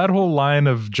 that whole line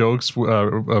of jokes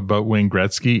about Wayne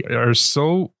Gretzky are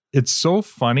it's so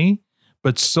funny,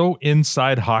 but so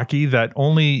inside hockey that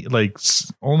only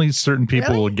certain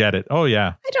people will get it. Oh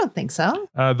yeah. I don't think so.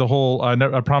 The whole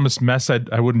I promised mess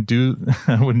I wouldn't do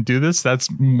I wouldn't do this. That's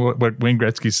what Wayne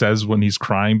Gretzky says when he's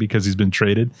crying because he's been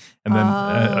traded, and then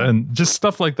and just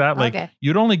stuff like that. Like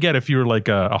you'd only get if you were like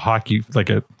a hockey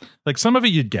like some of it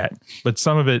you'd get, but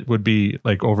some of it would be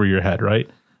like over your head, right?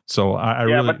 So I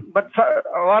really, but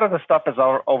a lot of the stuff is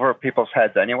over people's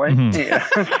heads anyway. Mm-hmm. Yeah.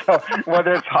 So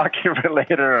whether it's hockey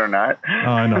related or not. Oh,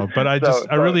 I know, but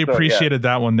I really appreciated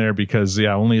that one there because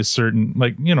only a certain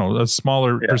a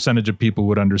smaller percentage of people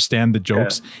would understand the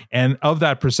jokes, and of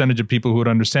that percentage of people who would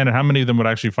understand it, how many of them would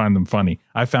actually find them funny?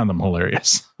 I found them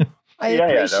hilarious. I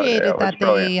appreciated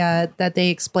that they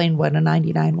explained what a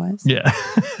 99 was. Yeah.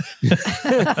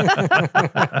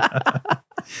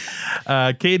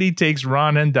 Katie takes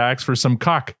Ron and Dax for some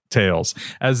cocktails.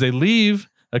 As they leave,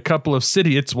 a couple of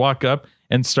idiots walk up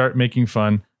and start making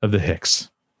fun of the Hicks.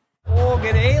 Oh,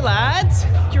 g'day, lads.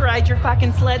 Did you ride your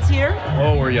fucking sleds here?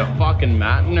 Oh, were you fucking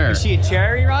matting her? Is she a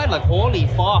cherry ride? Like, holy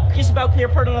fuck. Just about clear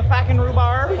part on the fucking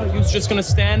rhubarb? Oh, you was just gonna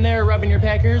stand there rubbing your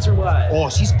peckers or what? Oh,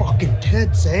 she's fucking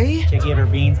tits, eh? Did you give her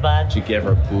beans, bud? Did you give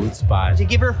her boots, bud? Did you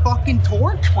give her fucking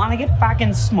torch? Wanna get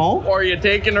fucking smoked? Or are you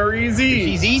taking her easy? If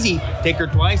she's easy. Take her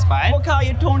twice, bud. We'll call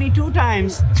you Tony 2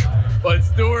 times.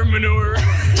 Let's do her manure.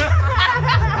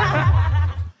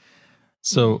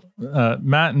 So,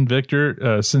 Matt and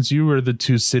Victor, since you were the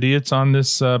two idiots on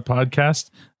this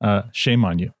podcast, shame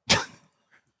on you.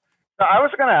 I was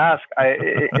going to ask,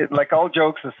 like all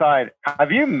jokes aside,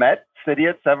 have you met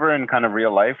idiots ever in kind of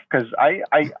real life? Because I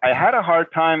had a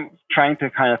hard time trying to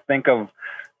kind of think of,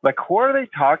 like, who are they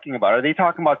talking about? Are they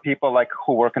talking about people like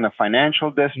who work in the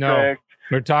financial district? No,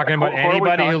 we're talking about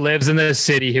anybody who lives in the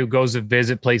city who goes to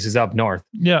visit places up north.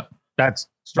 Yeah, that's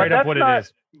straight up what it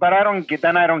is. But I don't get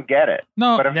it.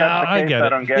 No, but if that's the case, I get it. I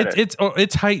don't get it.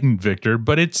 It's heightened, Victor,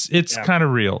 but it's kind of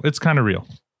real. It's kind of real.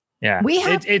 Yeah, we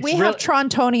have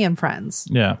Torontonian friends.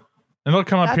 Yeah, and they'll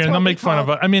come up here and they'll make fun of.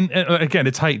 I mean, again,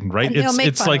 it's heightened, right?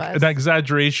 It's like an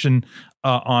exaggeration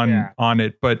on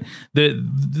it, but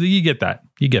you get that.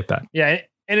 You get that. Yeah,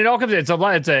 and it all comes. It's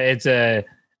a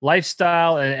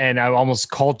lifestyle and almost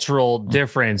cultural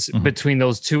difference between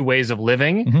those two ways of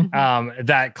living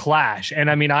that clash.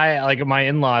 And I mean, I like my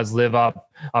in-laws live up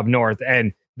north,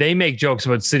 and they make jokes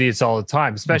about cities all the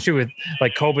time, especially with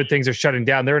like COVID, things are shutting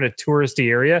down. They're in a touristy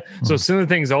area. So as soon as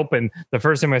things open, the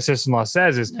first thing my sister-in-law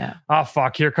says is, oh,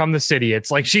 fuck, here come the city. It's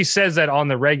like, she says that on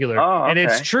the regular. And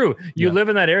it's true. You live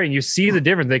in that area and you see the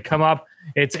difference. They come up.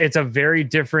 It's a very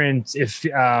different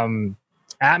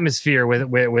atmosphere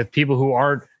with people who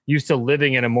aren't used to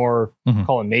living in a more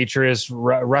call it naturist,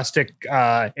 rustic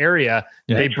area.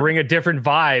 They bring a different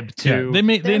vibe to they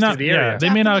may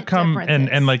Definitely not come and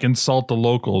differences. like insult the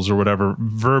locals or whatever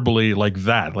verbally like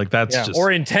that. Like that's just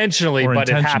or intentionally, but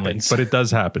it happens. But it does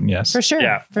happen, yes. For sure.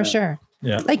 For sure.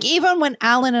 Yeah. Like even when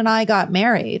Alan and I got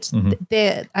married,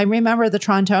 I remember the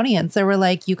Torontonians, they were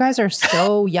like, you guys are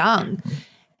so young.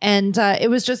 And it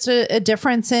was just a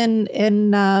difference in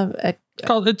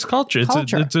it's culture.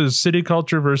 It's a city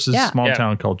culture versus small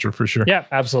town culture for sure. Yeah,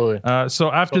 absolutely.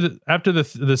 So after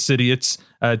the city, it's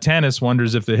Tanis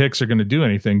wonders if the Hicks are going to do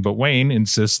anything, but Wayne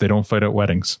insists they don't fight at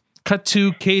weddings. Cut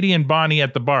to Katie and Bonnie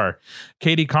at the bar.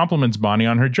 Katie compliments Bonnie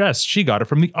on her dress. She got it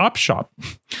from the op shop.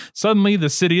 Suddenly, the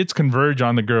Sidiots converge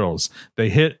on the girls. They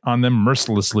hit on them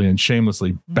mercilessly and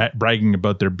shamelessly, bragging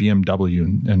about their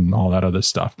BMW and all that other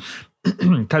stuff.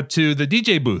 Cut to the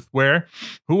DJ booth where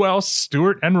who else?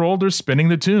 Stuart and Rold are spinning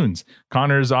the tunes.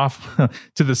 Connor is off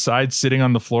to the side, sitting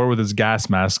on the floor with his gas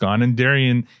mask on, and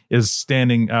Darian is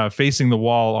standing facing the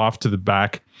wall off to the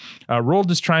back. Rold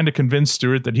is trying to convince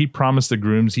Stuart that he promised the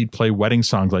grooms he'd play wedding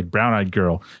songs like Brown Eyed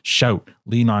Girl, Shout,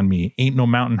 Lean on Me, Ain't No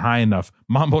Mountain High Enough,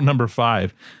 Mambo No.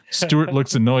 5. Stuart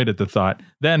looks annoyed at the thought.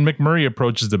 Then McMurray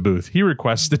approaches the booth. He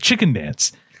requests the chicken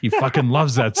dance. He fucking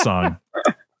loves that song.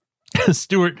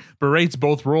 Stuart berates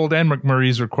both Rold and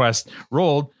McMurray's request.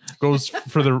 Rold goes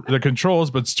for the controls,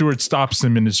 but Stuart stops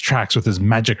him in his tracks with his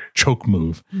magic choke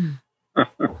move.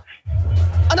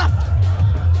 Enough!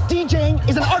 DJing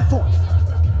is an art form.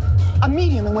 A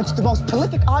medium in which the most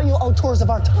prolific audio auteurs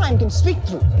of our time can speak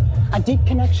through. A deep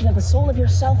connection of the soul of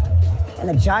yourself and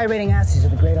the gyrating asses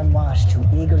of the great unwashed who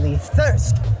eagerly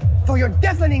thirst for your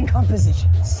deafening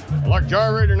compositions. Like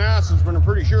gyrating asses, but I'm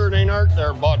pretty sure it ain't art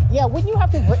there, bud. Yeah, wouldn't you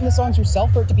have to have written the songs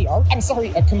yourself for it to be art? I'm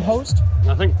sorry, composed?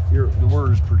 I think the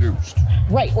word is produced.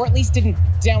 Right, or at least didn't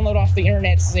download off the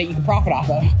internet so that you can profit off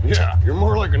of. Yeah, you're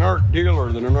more like an art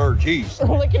dealer than an artiste. Or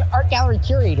like an art gallery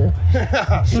curator.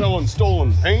 Selling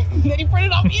stolen paint. Then he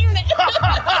printed off the internet.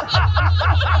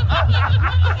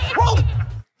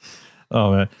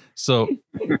 Oh, man. So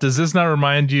does this not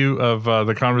remind you of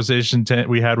the conversation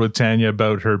we had with Tanya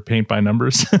about her paint by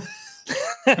numbers?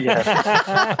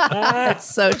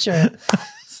 That's so true.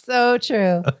 So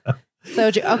true.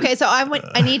 So true. Okay, so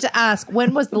I need to ask,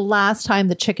 when was the last time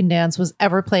the chicken dance was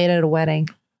ever played at a wedding?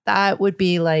 That would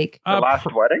be like the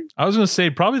last wedding. I was going to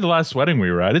say probably the last wedding we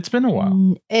were at. It's been a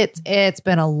while. It's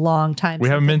been a long time. We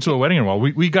haven't been to a wedding in a while.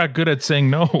 We got good at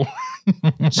saying no.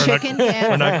 Chicken dance.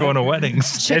 We're not going to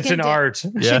weddings. It's an art.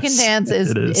 Chicken dance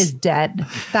is dead.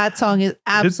 That song is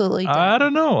absolutely dead. I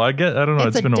don't know. I don't know.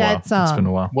 It's been a while. Song. It's been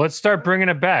a while. Let's start bringing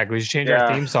it back. We should change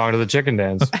our theme song to the chicken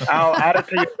dance. I'll add it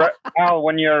to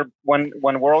your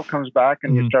when World comes back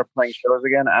and you start playing shows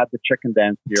again, add the chicken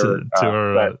dance to your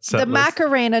set the list.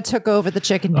 Macarena took over the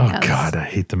chicken dance. Oh God, I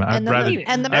hate the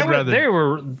Macarena.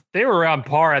 They were on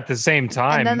par at the same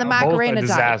time. And then the Macarena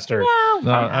disaster.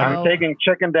 No. I'm taking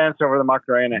chicken dance over the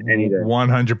Macarena any day.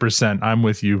 100%. I'm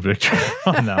with you, Victor,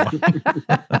 on that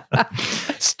one.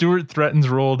 Stuart threatens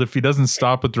Rold if he doesn't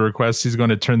stop with the request, he's going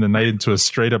to turn the night into a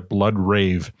straight up blood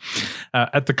rave.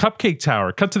 At the Cupcake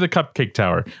Tower, cut to the Cupcake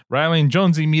Tower. Riley and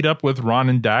Jonesy meet up with Ron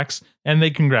and Dax, and they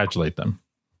congratulate them.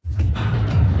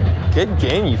 Good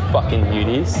game, you fucking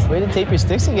beauties. Way to tape your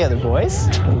sticks together, boys.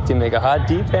 Need to make a hot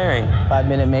D pairing.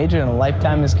 5-minute major and a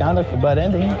lifetime misconduct for butt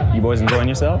ending. You boys enjoying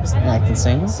yourselves? Acting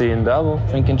singles. Seeing double.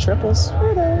 Drinking triples.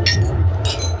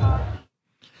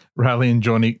 Riley and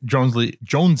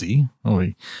Jonesy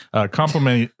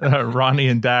compliment Ronnie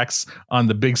and Dax on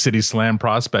the big city slam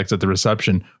prospects at the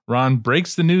reception. Ron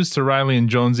breaks the news to Riley and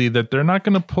Jonesy that they're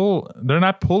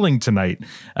not pulling tonight.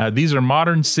 These are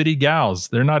modern city gals.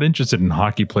 They're not interested in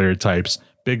hockey player types.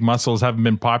 Big muscles haven't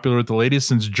been popular with the ladies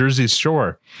since Jersey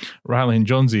Shore. Riley and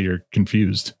Jonesy are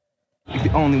confused.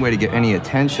 The only way to get any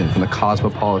attention from the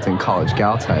cosmopolitan college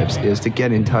gal types is to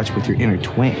get in touch with your inner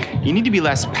twink. You need to be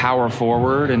less power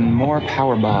forward and more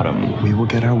power bottom. We will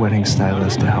get our wedding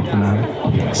stylist to help them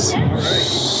out. Yes.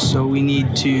 So we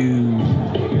need to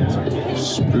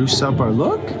spruce up our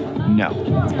look?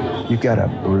 No. You've got to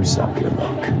spruce up your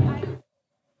look.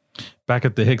 Back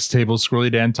at the Hicks table,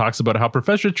 Squirrely Dan talks about how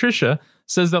Professor Tricia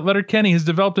says that Letterkenny has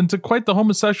developed into quite the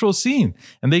homosexual scene,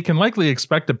 and they can likely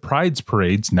expect a Pride's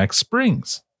parades next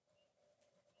springs.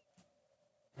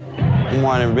 I've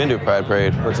never been to a Pride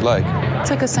parade. What's it like? It's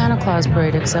like a Santa Claus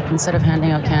parade, except instead of handing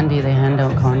out candy, they hand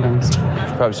out condoms.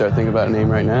 Should probably start thinking about a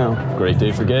name right now. Great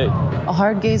day for gay. A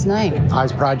hard gays night.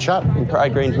 High's Pride Shop. And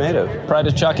Pride Grange made of. Pride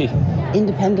of Chucky.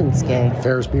 Independence Gay.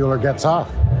 Ferris Bueller Gets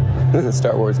Off.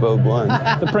 Star Wars Vogue Blonde.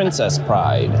 The Princess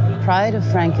Pride. Pride of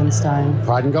Frankenstein.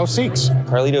 Pride and Go Seeks.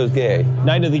 Carlito's Gay.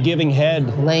 Night of the Giving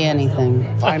Head. Lay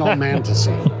anything. Final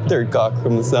Fantasy. Third cock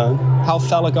from the sun. How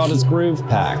Fella got his groove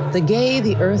packed. The gay,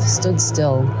 the earth stood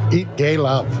still. Eat Gay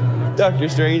Love. Dr.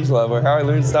 Strangelove, or How I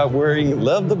Learned to Stop Worrying,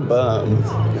 Love the Bums.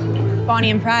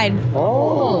 Bonnie and Pride.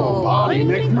 Oh, Bonnie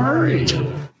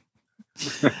McMurray.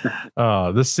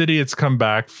 The city it's come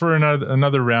back for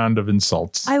another round of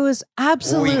insults. I was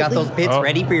absolutely. Oh, you got those bits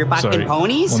ready for your fucking sorry.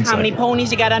 ponies? One How many sec.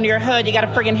 ponies you got under your hood? You got a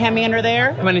friggin' Hemi under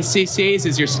there? How many cc's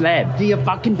is your sled? Do you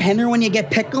fucking pin her when you get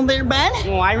pickled there, bud?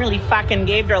 Oh, I really fucking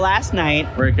gave her last night.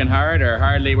 Working hard or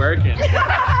hardly working?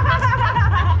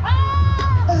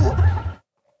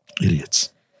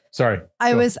 Idiots. Sorry.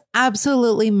 I was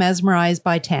absolutely mesmerized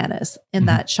by Tanis in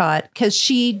that shot because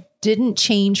she didn't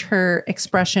change her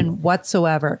expression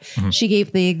whatsoever. She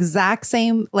gave the exact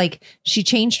same, like she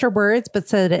changed her words, but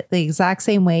said it the exact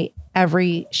same way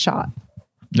every shot.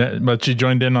 Yeah, but she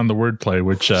joined in on the wordplay,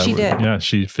 which She did. Yeah,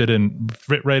 she fit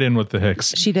right in with the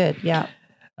Hicks. She did, yeah.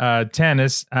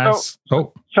 Tanis asks.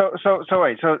 So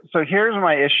here's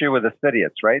my issue with the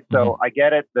idiots, right? So I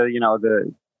get it.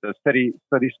 The city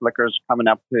slickers coming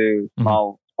up to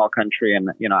small country and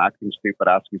asking stupid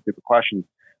questions.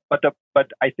 But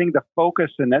I think the focus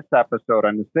in this episode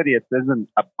on the idiots isn't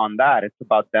on that. It's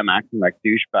about them acting like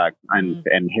douchebags and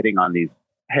hitting on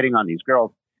these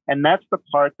girls. And that's the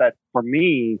part that for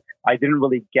me, I didn't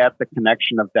really get the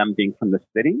connection of them being from the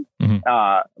city,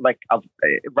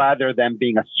 rather than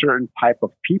being a certain type of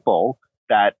people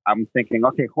that I'm thinking,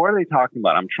 okay, who are they talking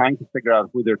about? I'm trying to figure out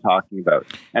who they're talking about.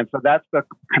 And so that's the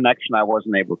connection I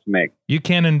wasn't able to make. You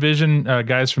can't envision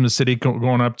guys from the city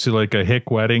going up to like a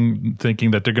hick wedding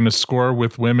thinking that they're going to score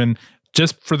with women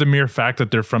just for the mere fact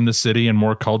that they're from the city and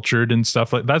more cultured and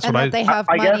stuff like that's And what that they have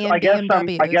money and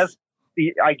BMWs.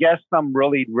 I guess some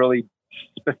really, really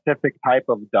specific type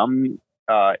of dumb,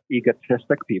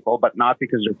 egotistic people, but not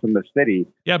because they're from the city.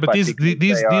 Yeah, but these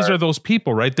are those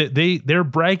people, right? They're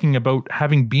bragging about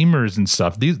having Beamers and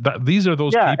stuff. These are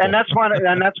those people. And that's why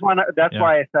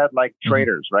I said like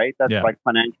traders, right? That's like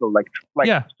financial, like.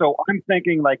 Yeah. So I'm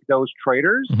thinking like those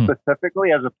traders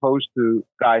specifically, as opposed to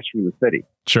guys from the city.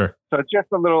 Sure. So it's just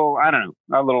a little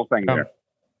thing there.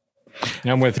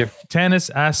 I'm with you. Tanis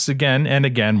asks again and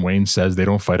again. Wayne says they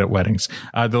don't fight at weddings.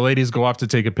 The ladies go off to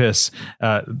take a piss.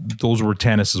 Those were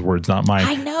Tanis's words, not mine.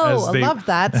 I know. I love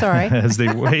that. Sorry. As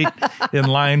they wait in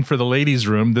line for the ladies'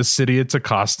 room, the idiots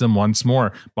accost them once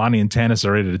more. Bonnie and Tanis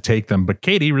are ready to take them, but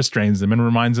Katie restrains them and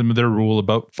reminds them of their rule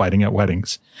about fighting at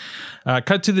weddings.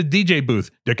 Cut to the DJ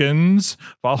booth. Dickens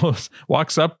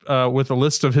walks up with a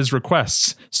list of his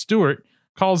requests. Stewart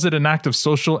calls it an act of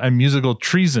social and musical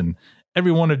treason.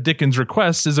 Every one of Dickens'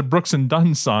 requests is a Brooks and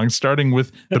Dunn song, starting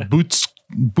with the Boot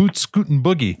Scootin'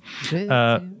 Boogie.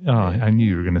 I knew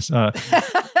you were going to.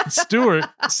 Stewart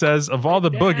says of all the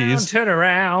boogies, turn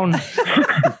around.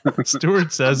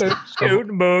 Stewart says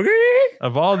Scootin' Boogie.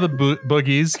 Of all the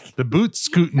boogies, the Boot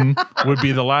Scootin' would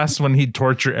be the last one he'd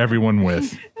torture everyone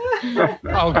with.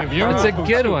 I'll give you. It's a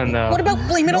good one though. What about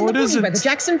Blame It on the Boogie isn't. by the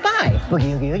Jackson 5?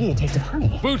 Boogie, oogie, oogie, a taste of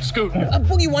honey. Boot scooting. A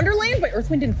Boogie Wonderland by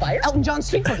Earth, Wind, and Fire? Elton John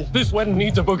Street Boogie. This wedding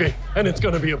needs a boogie, and it's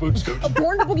gonna be a boot scoot. A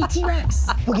Born to Boogie T-Rex.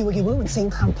 Boogie Woogie Woo,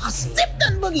 Insane Clown Posse. Zip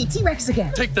Done Boogie, T-Rex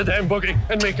again. Take the damn boogie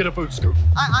and make it a boot scoot.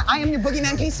 I am your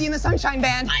Boogeyman KC and the Sunshine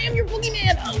Band. I am your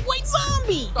Boogeyman, a white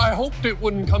zombie. I hoped it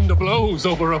wouldn't come to blows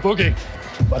over a boogie,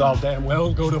 but I'll damn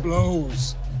well go to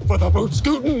blows for the boot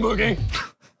scooting boogie.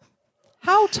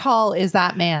 How tall is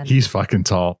that man? He's fucking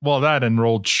tall. Well, that and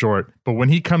rolled short. But when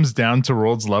he comes down to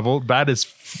Rold's level, that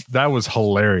was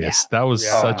hilarious. Yeah. That was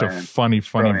such a funny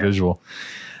Brilliant. visual.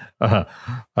 I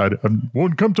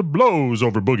won't come to blows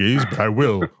over boogies, but I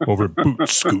will over boot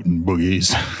scooting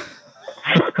boogies.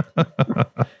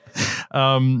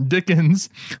 Dickens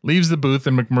leaves the booth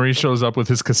and McMurray shows up with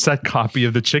his cassette copy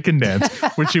of the Chicken Dance,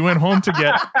 which he went home to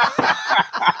get.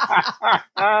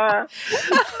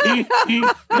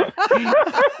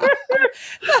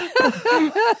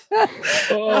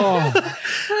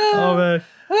 Oh man.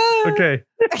 Okay.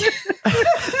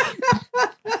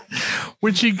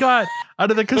 Which he got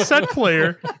out of the cassette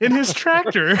player in his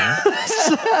tractor.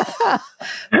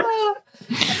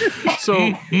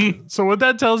 So what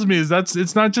that tells me is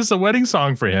it's not just a wedding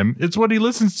song for him. It's what he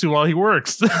listens to while he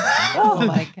works. Oh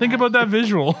my God. Think about that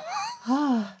visual.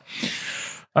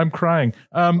 I'm crying.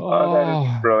 That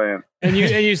is brilliant. And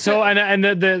you saw and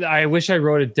the I wish I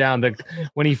wrote it down.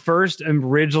 When he first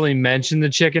originally mentioned the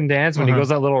chicken dance, when he goes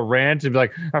that little rant and be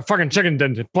like, "A fucking chicken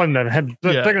dance, picking out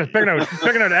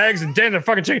eggs and dancing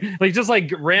fucking chicken," like just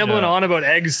like rambling on about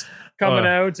eggs coming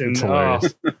out and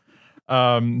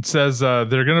says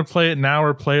they're gonna play it now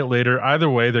or play it later. Either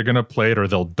way, they're gonna play it or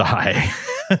they'll die.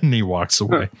 And he walks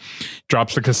away,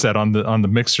 drops the cassette on the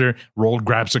mixer. Roll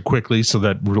grabs it quickly so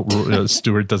that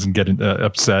Stewart doesn't get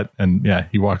upset, and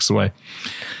he walks away.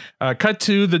 Cut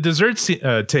to the dessert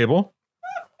table,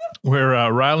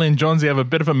 where Riley and Jonesy have a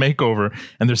bit of a makeover,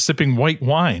 and they're sipping white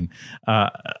wine.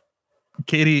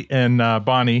 Katie and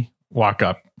Bonnie walk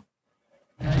up.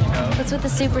 What's with the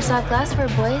super soft glassware,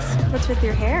 boys? What's with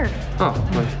your hair? Oh,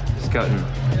 well, scouting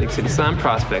big city slam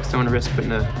prospects. Don't want to risk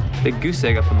putting a big goose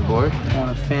egg up on the board.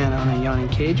 Want a fan on a yawning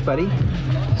cage, buddy?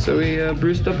 So we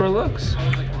bruised up our looks.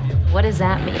 What does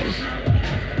that mean?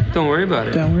 Don't worry about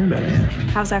it. Don't worry about it.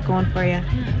 How's that going for you?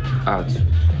 Oh, it's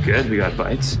good. We got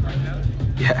bites.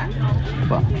 Yeah.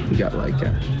 Well, we got like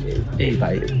a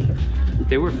bite.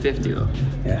 They were 50 though.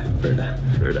 Yeah,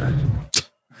 fair that.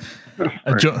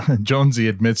 Jonesy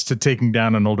admits to taking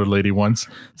down an older lady once.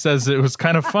 Says it was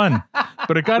kind of fun,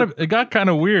 but it got kind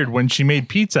of weird when she made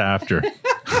pizza after.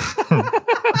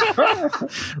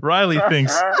 Riley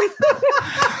thinks.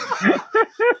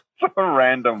 So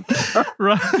random.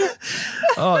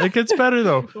 Oh, it gets better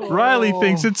though. Riley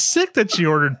thinks it's sick that she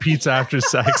ordered pizza after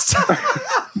sex.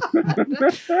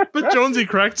 But Jonesy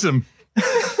corrects him.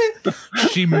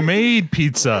 She made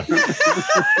pizza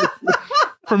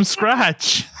from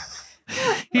scratch.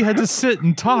 He had to sit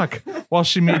and talk while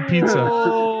she made pizza.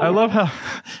 I love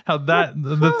how that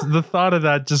the thought of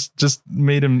that just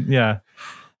made him. Yeah.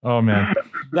 Oh man,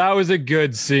 that was a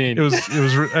good scene. It was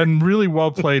and really well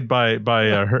played by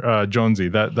Jonesy.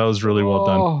 That was really well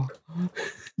done.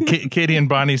 Katie and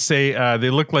Bonnie say they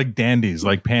look like dandies,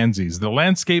 like pansies. The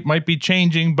landscape might be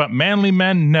changing, but manly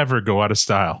men never go out of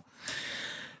style.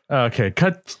 Okay,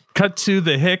 cut to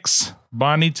the Hicks.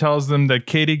 Bonnie tells them that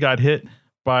Katie got hit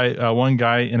by one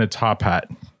guy in a top hat.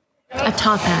 A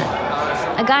top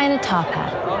hat. A guy in a top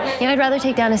hat. I'd rather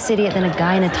take down a city than a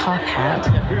guy in a top hat.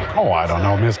 Oh, I don't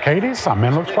know, Miss Katie. Some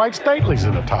men look quite stately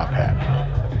in a top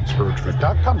hat. Scrooge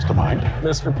McDuck comes to mind.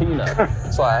 Mr. Peanut.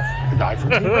 Slash. The guy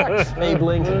from T-Rex. Abe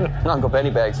Lincoln. Uncle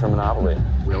Pennybags from Monopoly.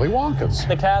 Willy Wonka's.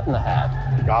 The Cat in the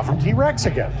Hat. The guy from T-Rex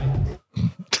again.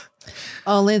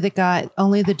 Only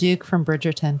the Duke from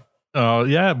Bridgerton. Oh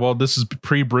yeah, well this is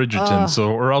pre-Bridgerton,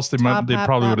 or else they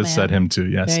probably would have said him too.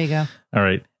 Yes. There you go. All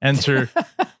right, enter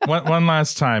one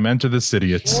last time. Enter the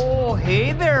Idiots. Oh,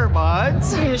 hey there,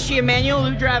 buds. Is she Emmanuel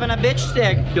who driving a bitch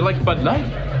stick? You like Bud Light?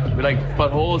 We like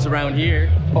buttholes around here.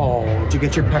 Oh, did you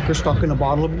get your pecker stuck in a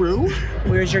bottle of brew?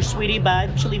 Where's your sweetie,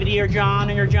 bud? She'll leave it to your John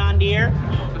and your John dear.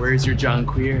 Where's your John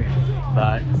Queer,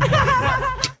 bud?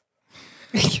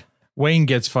 Wayne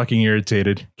gets fucking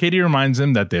irritated. Katie reminds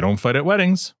him that they don't fight at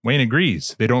weddings. Wayne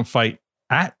agrees. They don't fight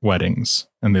at weddings.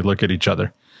 And they look at each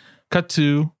other. Cut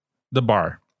to the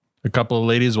bar. A couple of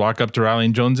ladies walk up to Riley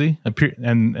and Jonesy. A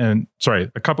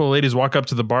couple of ladies walk up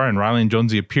to the bar and Riley and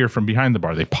Jonesy appear from behind the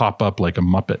bar. They pop up like a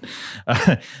Muppet.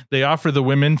 They offer the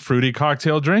women fruity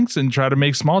cocktail drinks and try to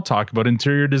make small talk about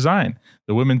interior design.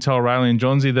 The women tell Riley and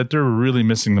Jonesy that they're really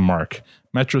missing the mark.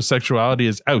 Metrosexuality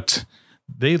is out.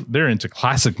 They're into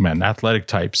classic men, athletic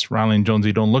types. Riley and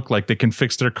Jonesy don't look like they can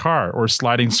fix their car or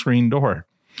sliding screen door.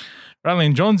 Riley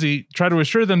and Jonesy try to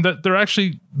assure them that they're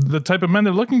actually the type of men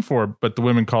they're looking for, but the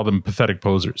women call them pathetic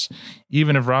posers.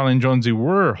 Even if Riley and Jonesy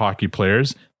were hockey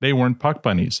players, they weren't puck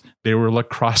bunnies. They were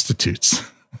lacrostitutes.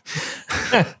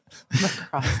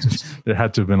 There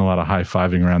had to have been a lot of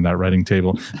high-fiving around that writing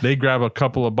table. They grab a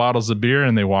couple of bottles of beer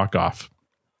and they walk off.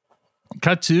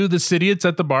 Cut to the Idiots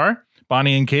at the bar.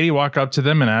 Bonnie and Katie walk up to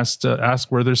them and ask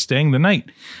where they're staying the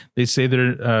night. They say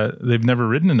they've never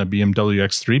ridden in a BMW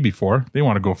X3 before. They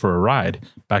want to go for a ride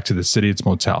back to the Idiots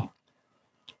Motel.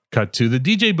 Cut to the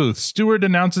DJ booth. Stewart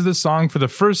announces the song for the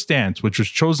first dance, which was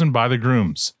chosen by the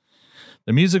grooms.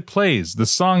 The music plays. The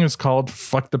song is called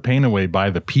Fuck the Pain Away by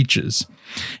the Peaches.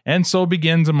 And so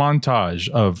begins a montage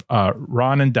of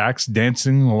Ron and Dax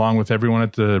dancing along with everyone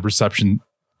at the reception.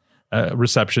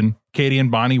 Katie and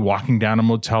Bonnie walking down a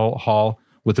motel hall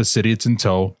with the Idiots in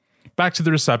tow. Back to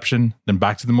the reception, then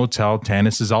back to the motel.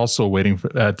 Tanis is also waiting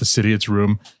at the Idiots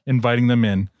room, inviting them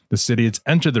in. The Idiots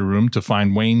enter the room to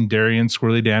find Wayne, Darian,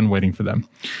 Squirrely Dan waiting for them.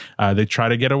 They try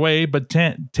to get away, but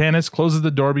Tanis closes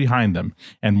the door behind them,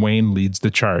 and Wayne leads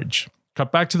the charge.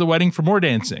 Cut back to the wedding for more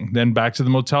dancing. Then back to the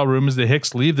motel room as the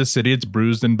Hicks leave the Idiots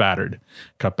bruised and battered.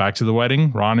 Cut back to the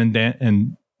wedding. Ron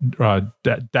and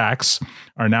Dax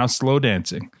are now slow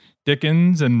dancing.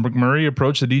 Dickens and McMurray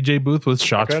approach the DJ booth with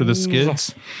shots for the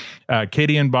skids.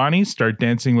 Katie and Bonnie start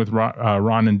dancing with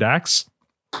Ron and Dax.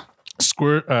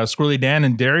 Squirrely Dan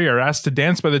and Derry are asked to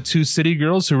dance by the two city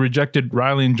girls who rejected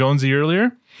Riley and Jonesy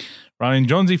earlier. Riley and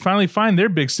Jonesy finally find their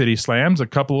big city slams, a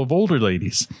couple of older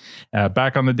ladies.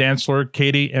 Back on the dance floor,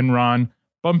 Katie and Ron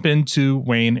bump into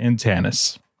Wayne and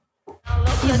Tanis.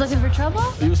 He's looking for trouble?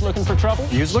 He was looking for trouble?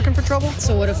 He was looking for trouble?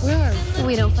 So what if we are?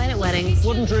 We don't fight at weddings.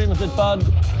 Wouldn't dream of it, bud.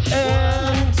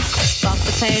 And off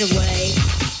the pain away.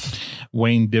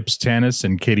 Wayne dips Tanis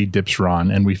and Katie dips Ron,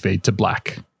 and we fade to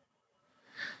black.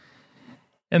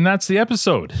 And that's the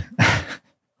episode.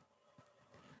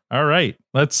 All right,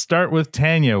 let's start with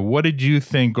Tanya. What did you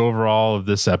think overall of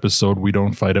this episode, We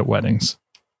Don't Fight at Weddings?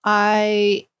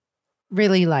 I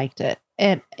really liked it.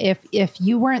 And if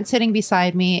you weren't sitting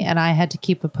beside me and I had to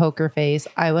keep a poker face,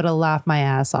 I would have laughed my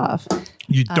ass off.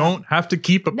 You don't have to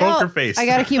keep a poker face. I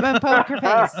got to keep a poker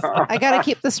face. I got to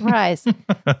keep the surprise.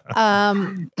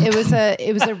 It was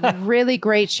a really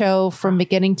great show from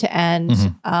beginning to end.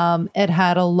 Mm-hmm. It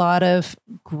had a lot of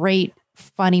great,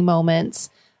 funny moments.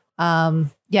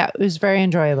 It was very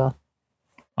enjoyable.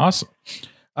 Awesome.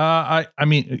 I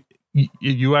mean,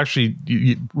 you actually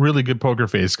really good poker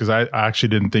face, because I actually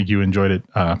didn't think you enjoyed it.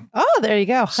 There you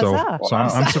go. So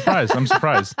I'm surprised. I'm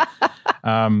surprised.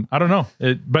 I don't know,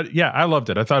 but yeah, I loved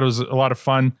it. I thought it was a lot of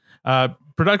fun.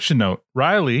 Production note: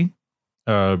 Riley,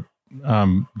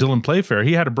 Dylan Playfair,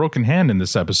 he had a broken hand in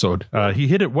this episode. He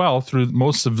hit it well through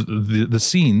most of the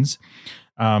scenes.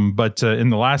 But in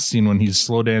the last scene, when he's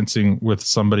slow dancing with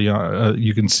somebody,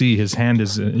 you can see his hand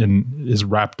is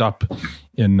wrapped up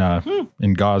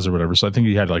in gauze or whatever. So I think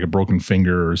he had like a broken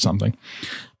finger or something.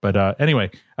 But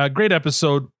anyway, a great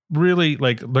episode. Really,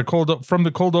 like the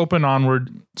cold open onward,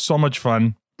 so much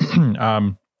fun.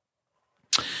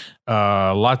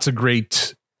 Lots of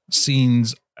great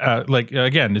scenes.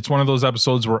 Again, it's one of those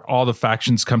episodes where all the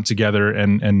factions come together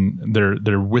and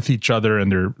they're with each other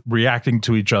and they're reacting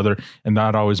to each other, and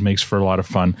that always makes for a lot of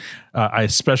fun. I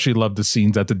especially love the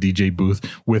scenes at the DJ booth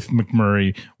with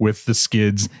McMurray, with the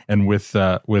Skids, and with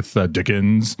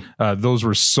Dickens. Those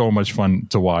were so much fun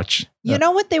to watch. You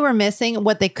know what they were missing?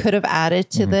 What they could have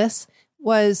added to this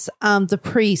was the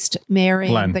priest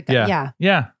marrying Glenn. the guy.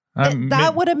 Yeah.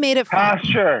 That would have made it fun.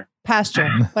 Pasture,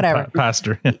 whatever.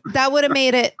 Pastor. That would have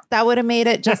made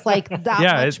it just like that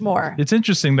much more. It's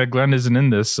interesting that Glenn isn't in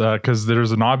this, because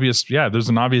there's an obvious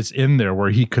in there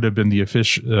where he could have been the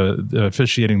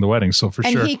officiating the wedding. So for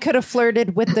sure. And he could have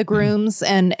flirted with the grooms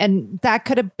and that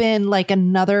could have been like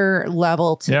another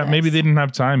level to this. Maybe they didn't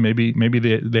have time. Maybe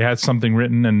they had something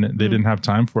written and they didn't have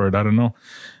time for it. I don't know.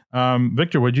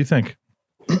 Victor, what'd you think?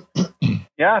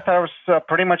 Yeah, I thought it was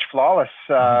pretty much flawless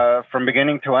from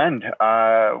beginning to end.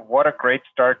 What a great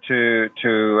start to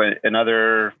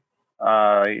another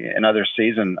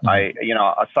season.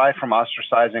 Aside from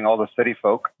ostracizing all the city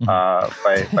folk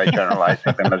by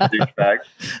generalizing them as douchebags,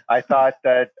 I thought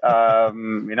that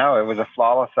it was a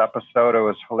flawless episode. It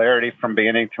was hilarity from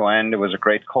beginning to end. It was a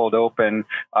great cold open.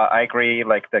 I agree.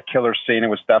 Like the killer scene, it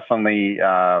was definitely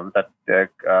that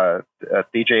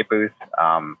DJ booth.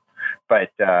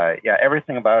 But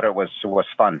everything about it was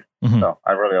fun. Mm-hmm. So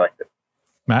I really liked it.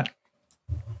 Matt?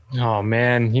 Oh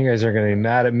man, you guys are gonna be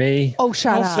mad at me. Oh,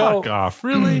 shut up! Fuck off!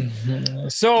 Really?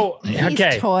 So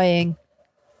he's toying.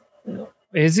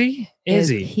 Is he? Is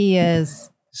he? He is.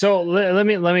 So let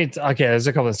me. Okay, there's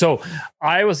a couple. So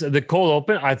the cold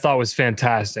open I thought was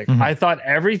fantastic. Mm-hmm. I thought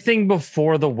everything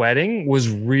before the wedding was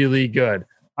really good.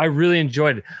 I really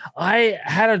enjoyed it. I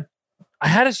had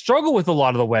a struggle with a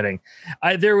lot of the wedding.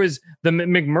 There was the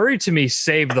McMurray to me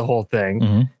saved the whole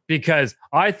thing because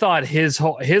I thought his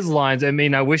lines. I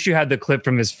mean, I wish you had the clip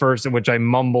from his first, in which I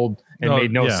mumbled and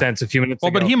made no sense a few minutes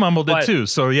ago. But he mumbled it too.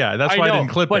 So yeah, that's why I didn't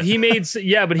clip it. He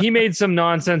made some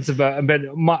nonsense about. But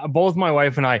both my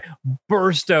wife and I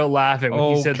burst out laughing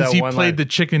when he said that one line. He played the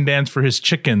chicken dance for his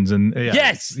chickens, and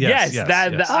yes.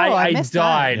 I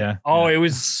died. Yeah. It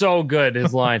was so good,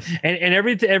 his line, and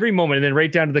every moment, and then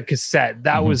right down to the cassette.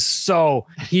 That was so.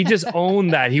 He just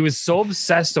owned that. He was so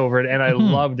obsessed over it, and I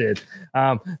loved it.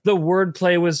 The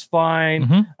wordplay was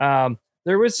fine.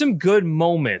 There was some good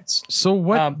moments. So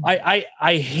what?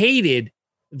 I hated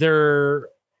their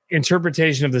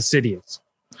interpretation of the cities.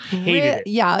 Hated it.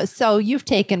 Yeah. So you've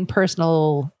taken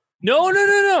personal. No.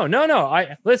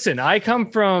 I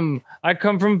come from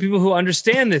people who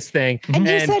understand this thing. And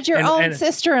you said your own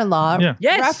sister-in-law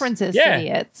references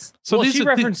idiots. So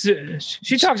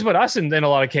she talks about us in a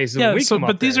lot of cases. Yeah.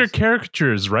 But these are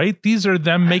caricatures, right? These are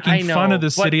them making fun of the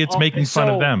city. It's making fun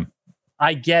of them.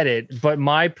 I get it, but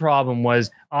my problem was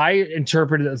I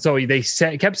interpreted it. So they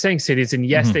kept saying cities, and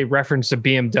yes, they referenced a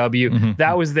BMW.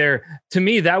 That was to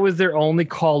me, that was their only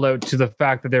call out to the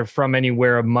fact that they're from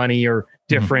anywhere of money or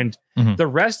different. The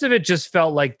rest of it just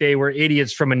felt like they were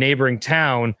idiots from a neighboring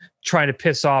town trying to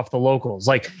piss off the locals.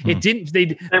 Like it didn't. They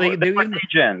were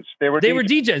degens. They were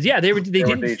degens. Yeah, they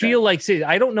didn't feel like cities.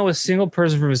 I don't know a single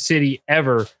person from a city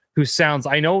ever who sounds,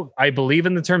 I believe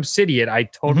in the term city. I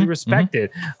totally respect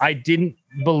it. I didn't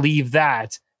believe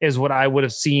that is what I would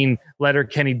have seen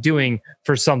Letterkenny doing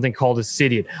for something called a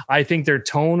city. I think their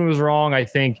tone was wrong. I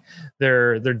think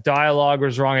their dialogue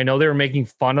was wrong. I know they were making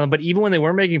fun of them, but even when they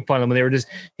weren't making fun of them, they were just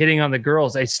hitting on the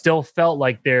girls. I still felt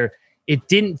like it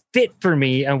didn't fit for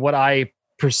me and what I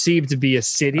perceived to be a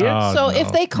city. So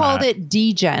if they called it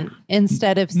degen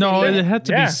instead of city, no, it had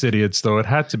to be Citiots though. It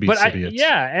had to be Citiots.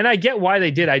 And I get why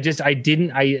they did. I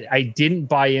didn't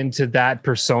buy into that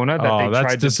persona that they tried to build.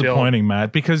 That's disappointing,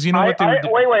 Matt, because you know what they were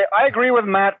wait. I agree with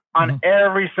Matt on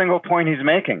every single point he's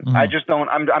making. I just don't.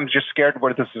 I'm just scared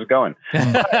where this is going.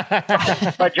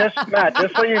 But just Matt,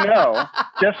 just so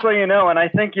you know, and I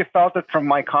think you felt it from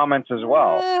my comments as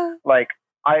well. Like.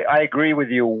 I agree with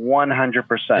you 100%.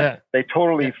 Yeah. They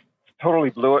totally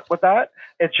blew it with that.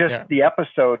 It's just the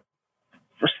episode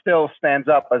still stands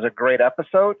up as a great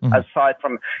episode. Aside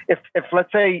from if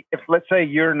let's say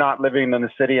you're not living in the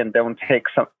city and don't take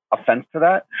some offense to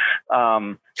that,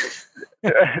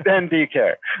 then do you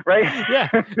care, right? Yeah,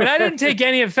 and I didn't take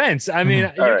any offense. I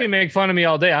mean, you can make fun of me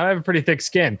all day. I have a pretty thick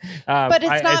skin, but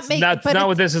it's not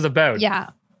what this is about.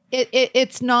 Yeah.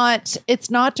 It's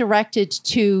not directed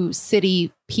to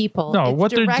city people. No,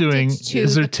 what they're doing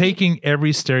is they're taking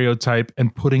every stereotype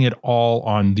and putting it all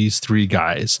on these three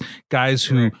guys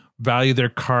who value their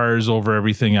cars over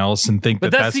everything else and think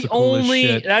that's the coolest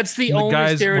shit. That's the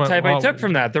only stereotype I took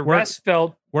from that. The rest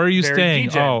felt. Where are you staying?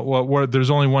 Degen. Oh, well, there's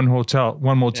only one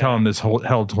motel in this whole.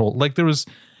 Like there was.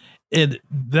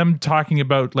 Them talking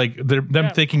about like them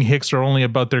thinking Hicks are only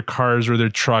about their cars or their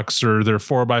trucks or their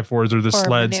 4x4s or the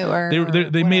sleds.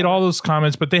 They made all those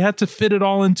comments, but they had to fit it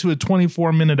all into a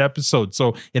 24-minute episode.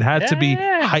 So it had to be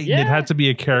heightened. It had to be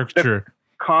a caricature.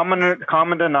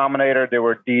 Common denominator. They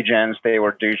were degens. They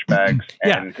were douchebags,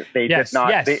 and they did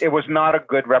not. It was not a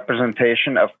good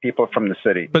representation of people from the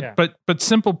city. But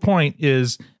simple point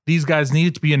is these guys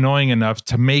needed to be annoying enough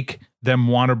to make them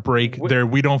want to break their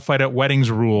 "we don't fight at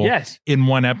weddings" rule in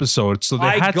one episode. So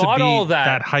there had to be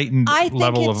that heightened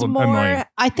level of annoying.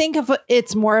 I think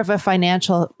it's more of a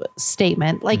financial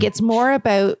statement. Like it's more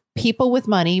about people with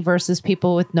money versus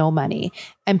people with no money,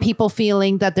 and people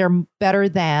feeling that they're better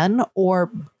than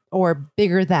or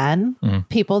bigger than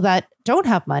people that don't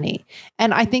have money.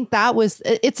 And I think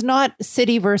it's not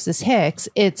city versus Hicks.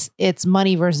 It's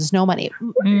money versus no money.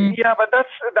 Yeah, but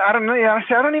I don't know. Yeah,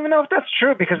 I don't even know if that's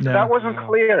true because that wasn't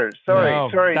clear.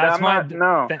 Sorry.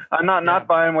 I'm not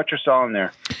buying what you're selling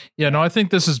there. Yeah, no, I think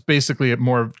this is basically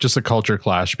more of just a culture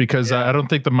clash because I don't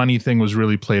think the money thing was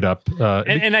really played up.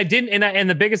 And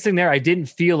the biggest thing there, I didn't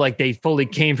feel like they fully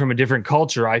came from a different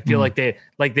culture. I feel like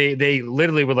they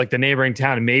literally were like the neighboring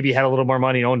town and maybe had a little more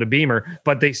money and owned a Beamer,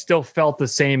 but they still felt the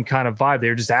same kind of vibe. They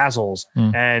were just assholes.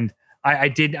 And I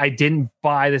didn't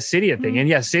buy the City thing.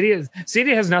 And City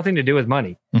has nothing to do with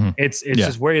money. It's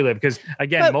just where you live. Because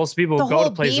again, most people go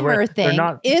to places where they're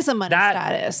not. Is a money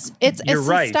status. It's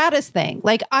a status thing.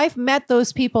 Like I've met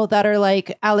those people that are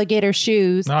like alligator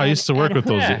shoes. No, I used to work with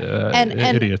those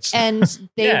idiots. And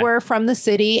they were from the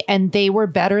city and they were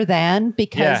better than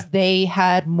because they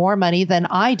had more money than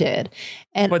I did.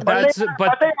 But they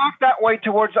act that way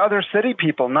towards other city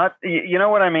people. Not, you know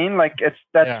what I mean? Like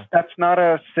that's not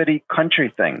a city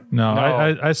country thing. No.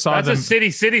 I saw that's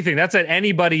a city thing. That's an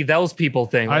anybody those people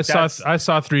thing. Like I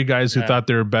saw three guys who thought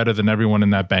they were better than everyone in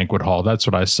that banquet hall. That's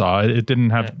what I saw. It didn't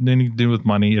have anything to do with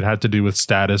money. It had to do with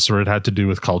status or it had to do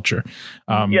with culture.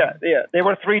 They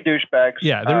were three douchebags.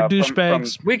 Yeah, they were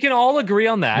douchebags. We can all agree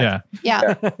on that.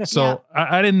 Yeah. So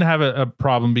I didn't have a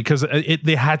problem because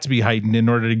they had to be heightened in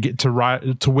order to get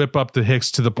to whip up the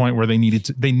Hicks to the point where they needed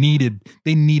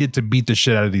to beat the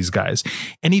shit out of these guys.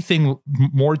 Anything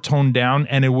more toned down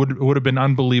and it would have been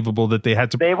unbelievable that they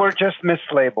had to. They were just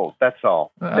mislabeled. That's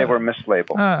all. They were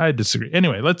mislabeled. I disagree.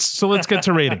 Anyway, let's get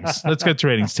to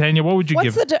ratings. Tanya, what would you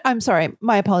give? I'm sorry,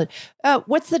 my apology.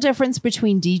 What's the difference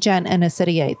between degen and a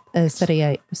city?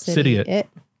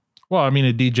 Well, I mean,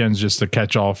 a degen's just a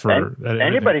catch-all for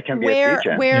anybody can be a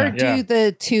degen. Where do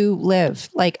the two live?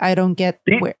 Like, I don't get.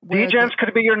 Degens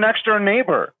could be your next door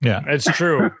neighbor. Yeah, it's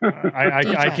true.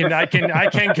 I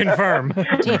can confirm.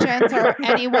 Degens are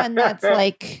anyone that's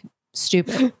like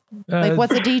stupid. Like,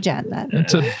 what's a degen then?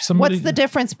 What's the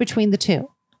difference between the two?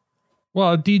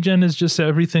 Well, a degen is just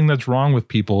everything that's wrong with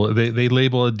people. They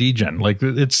label a degen. Like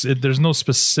there's no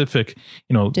specific,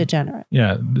 degenerate.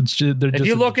 Yeah. It's just, they're If just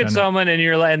you a look at degenerate. someone and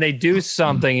you're like, and they do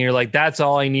something, and you're like, that's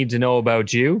all I need to know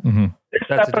about you. Mm-hmm.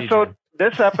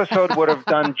 This episode would have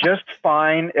done just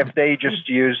fine if they just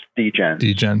used degens.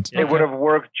 Degens. It would have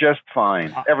worked just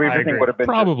fine. Everything would have been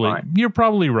probably. just fine. You're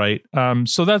probably right.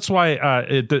 So that's why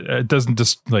it doesn't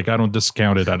just I don't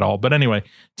discount it at all. But anyway,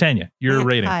 Tanya, your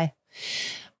rating. Hi.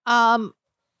 I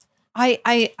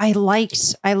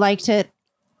liked it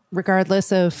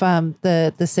regardless of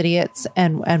the Sidiots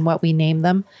and what we name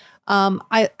them.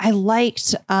 I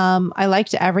liked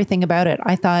everything about it.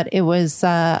 I thought it was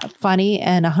funny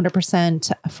and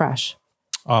 100% fresh.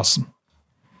 Awesome.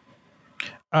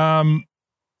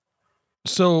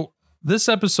 So this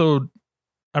episode,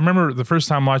 I remember the first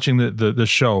time watching the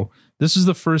show. This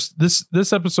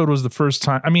episode was the first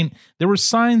time. I mean, there were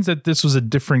signs that this was a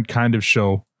different kind of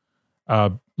show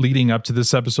leading up to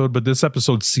this episode, but this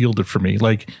episode sealed it for me.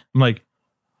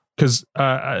 Because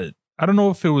I don't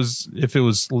know if it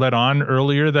was let on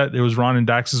earlier that it was Ron and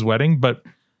Dax's wedding, but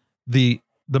the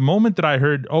moment that I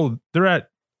heard, oh, they're at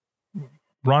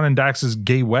Ron and Dax's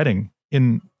gay wedding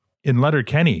in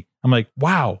Letterkenny, I'm like,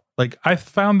 wow. Like, I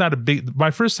found that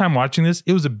my first time watching this,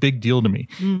 it was a big deal to me.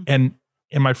 And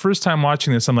my first time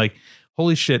watching this, I'm like,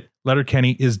 holy shit,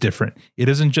 Letterkenny is different. It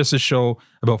isn't just a show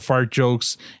about fart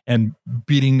jokes and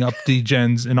beating up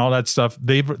degens and all that stuff.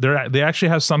 They actually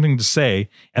have something to say,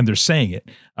 and they're saying it.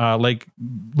 Like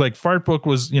Fart Book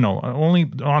was,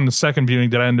 only on the second viewing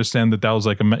did I understand that was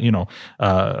like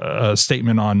a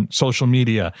statement on social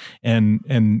media,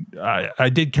 and I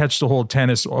did catch the whole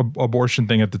tennis abortion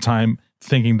thing at the time,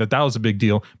 thinking that was a big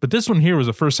deal. But this one here was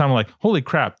the first time I'm like, holy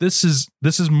crap, this is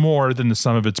more than the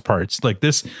sum of its parts. Like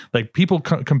this, like people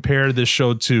compare this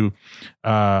show to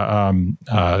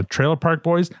Trailer Park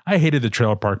Boys. I hated the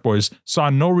Trailer Park Boys,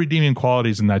 saw no redeeming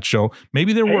qualities in that show.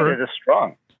 Maybe there were. It is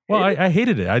strong. Well, I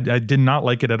hated it. I did not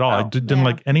like it at all. I didn't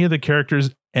like any of the characters,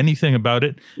 anything about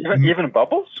it. Even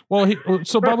Bubbles? Well,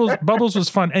 Bubbles was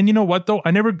fun. And you know what, though?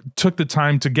 I never took the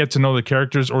time to get to know the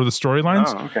characters or the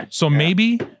storylines. Oh, okay. So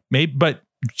maybe, but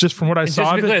just from what I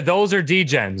saw of it, those are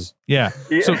degens. Yeah.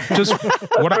 So just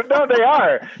what no, they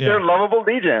are. Yeah. They're lovable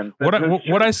degens.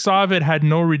 What I saw of it had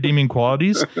no redeeming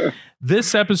qualities.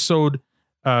 This episode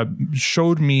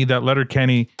showed me that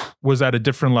Letterkenny was at a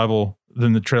different level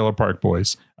than the Trailer Park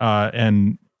Boys.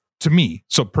 And to me,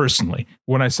 so personally,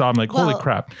 when I saw him, like, holy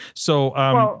crap.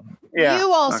 So,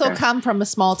 you also come from a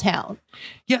small town.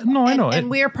 Yeah, no, I know. And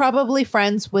we're probably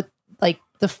friends with like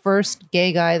the first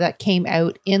gay guy that came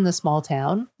out in the small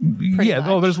town. Yeah.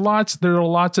 Oh, there are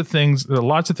lots of things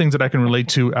that I can relate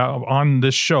to on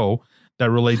this show that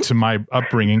relate to my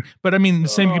upbringing. But I mean, the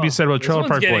same could be said about Trailer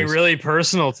Park getting Boys. Really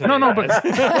personal today. No, but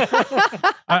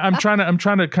I'm trying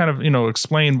to kind of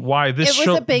explain why this was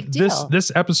show, a big deal.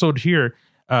 This episode here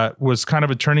was kind of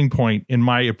a turning point in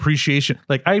my appreciation.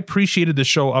 Like, I appreciated the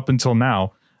show up until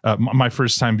now. My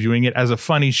first time viewing it as a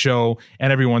funny show,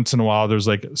 and every once in a while there's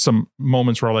like some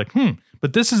moments where I'm like,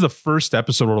 but this is the first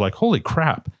episode where we're like, holy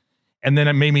crap. And then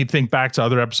it made me think back to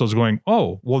other episodes going,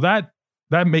 oh, well, that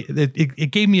made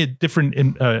it gave me a different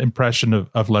impression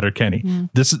of Letterkenny.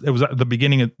 This was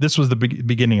the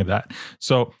beginning of that.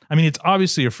 So I mean, it's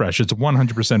obviously it's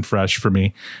 100% fresh for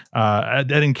me. I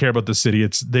didn't care about the city.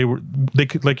 They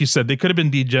could, like you said, they could have been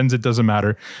degens. It doesn't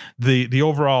matter. The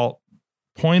overall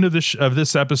point of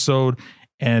this episode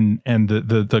and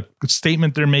the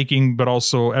statement they're making, but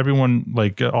also everyone,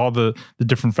 like all the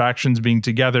different factions being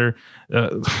together,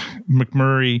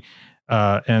 McMurray.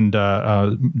 And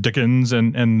Dickens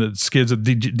and the skids of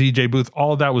DJ Booth,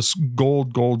 all of that was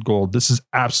gold. This is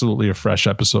absolutely a fresh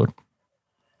episode.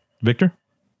 Victor?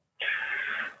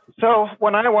 So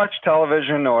when I watch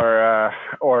television or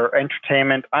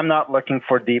entertainment, I'm not looking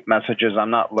for deep messages.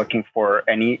 I'm not looking for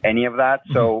any of that.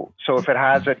 So if it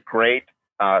has it, great.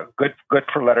 Good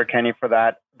for Letterkenny for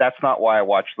that. That's not why I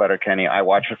watch Letterkenny. I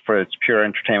watch it for its pure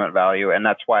entertainment value, and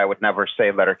that's why I would never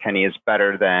say Letterkenny is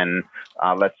better than,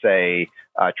 let's say,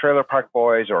 Trailer Park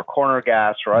Boys or Corner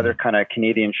Gas or other kind of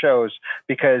Canadian shows,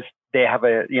 because they have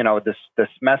this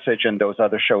message and those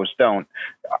other shows don't.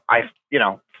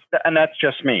 And that's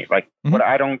just me. Like, but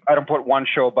I don't put one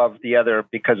show above the other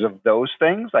because of those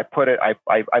things. I put it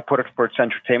for its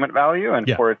entertainment value and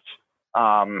for its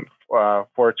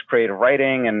for its creative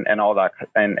writing and all that,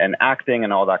 and acting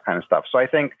and all that kind of stuff. So I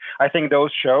think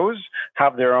those shows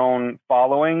have their own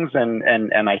followings,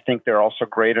 and I think they're also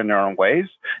great in their own ways.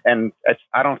 And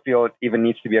I don't feel it even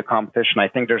needs to be a competition. I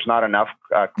think there's not enough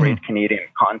great Canadian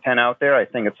content out there. I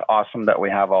think it's awesome that we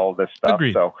have all this stuff.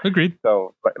 Agreed.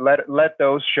 So let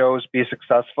those shows be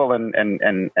successful and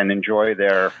enjoy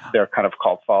their kind of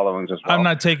cult followings as well. I'm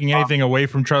not taking anything away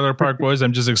from Trailer Park Boys.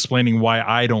 I'm just explaining why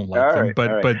I don't like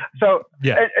them. But so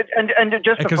yeah, and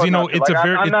just because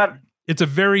it's a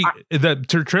very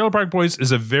the Trailer Park Boys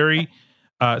is a very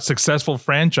successful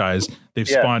franchise. They've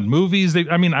spawned movies.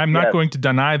 I'm not going to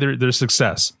deny their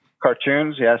success.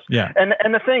 Cartoons, yes. Yeah.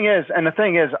 And the thing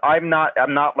is, I'm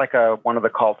not like one of the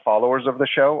cult followers of the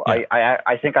show. Yeah.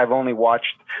 I think I've only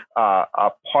watched a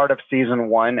part of season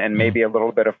 1 and maybe a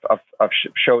little bit of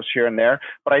shows here and there.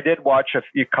 But I did watch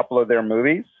a couple of their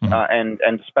movies, and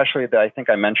especially I think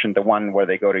I mentioned the one where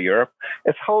they go to Europe.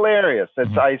 It's hilarious.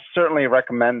 I certainly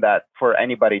recommend that for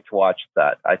anybody to watch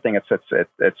that. I think it's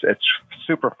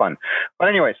super fun. But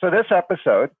anyway, so this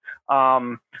episode.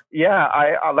 I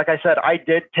like I said, I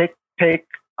did take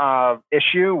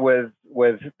issue with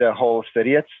the whole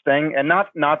Sidiots thing, and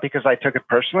not because I took it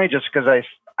personally, just because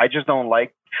I just don't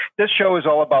like this show is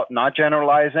all about not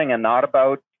generalizing and not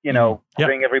about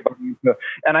bring everybody into,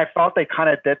 and I thought they kind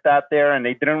of did that there, and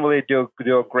they didn't really do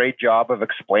a great job of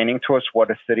explaining to us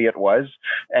what a Sidiot was,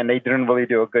 and they didn't really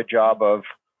do a good job of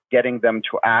getting them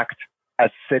to act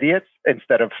as Sidiots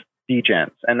instead of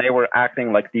Degens, and they were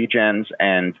acting like Degens,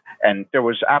 and there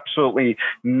was absolutely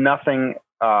nothing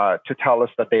to tell us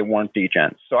that they weren't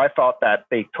Degens. So I thought that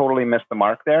they totally missed the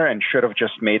mark there and should have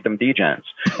just made them Degens,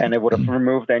 and it would have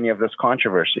removed any of this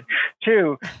controversy.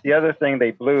 2, the other thing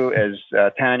they blew, as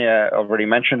Tanya already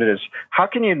mentioned, it is how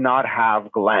can you not have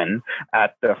Glenn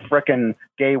at the frickin'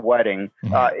 gay wedding,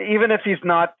 even if he's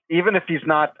not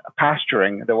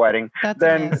pasturing the wedding?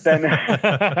 Then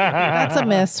that's a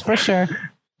miss for sure.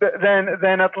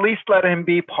 Then at least let him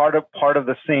be part of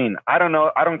the scene. I don't know.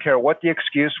 I don't care what the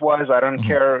excuse was. I don't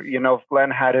care, if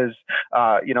Glenn had his,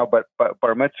 but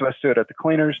bar mitzvah suit at the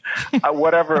cleaners,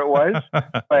 whatever it was.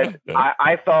 But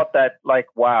I thought that, like,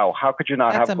 wow, how could you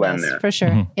not have Glenn there? For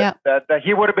sure. Yeah. That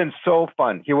he would have been so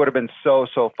fun. He would have been so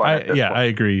fun. I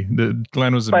agree.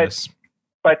 Glenn was a miss.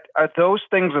 But those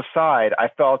things aside, I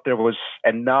felt there was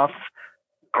enough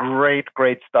great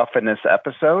stuff in this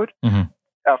episode.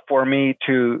 For me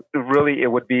to really,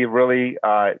 it would be really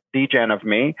degen of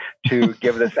me to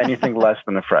give this anything less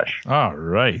than a fresh. All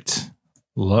right.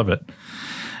 Love it.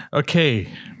 Okay,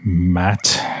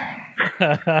 Matt.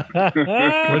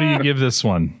 What do you give this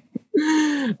one?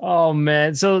 Oh,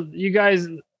 man. So you guys,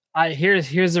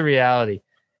 here's the reality.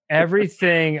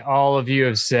 Everything all of you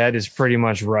have said is pretty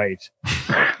much right.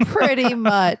 Pretty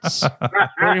much.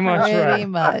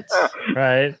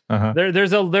 Right. There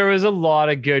was a lot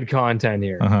of good content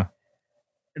here.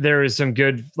 There is some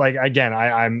good, like, again,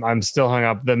 I'm still hung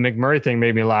up. The McMurray thing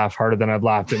made me laugh harder than I've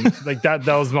laughed in like that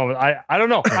was moment. I don't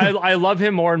know. I love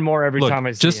him more and more every time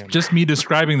I see him. Just me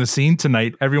describing the scene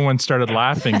tonight, everyone started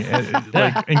laughing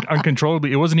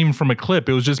uncontrollably. It wasn't even from a clip.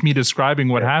 It was just me describing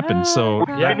what happened. So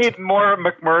I need more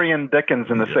McMurray and Dickens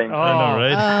in the same. I know,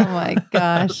 right? Oh my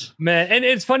gosh, man! And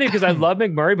it's funny because I love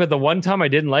McMurray, but the one time I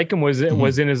didn't like him was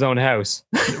in his own house.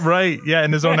 Right? Yeah,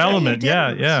 in his own element.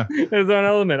 Yeah. His own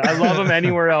element. I love him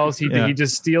anywhere else. He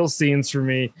just steals scenes for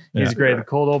me. He's great. The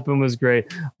cold open was great.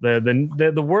 The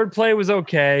wordplay was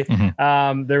okay.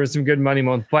 There was some good money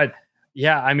moments, but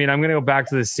yeah, I mean, I'm gonna go back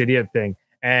to the Sidiot thing,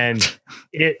 and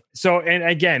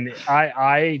again,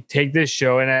 I take this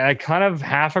show and I kind of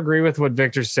half agree with what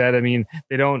Victor said. I mean,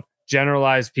 they don't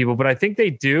generalize people, but I think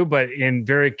they do, but in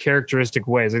very characteristic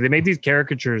ways. Like they make these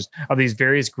caricatures of these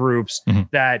various groups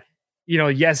that,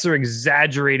 yes, they're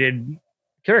exaggerated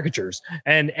caricatures,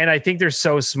 and I think they're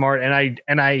so smart,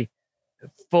 and I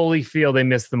fully feel they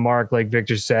missed the mark, like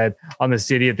Victor said, on the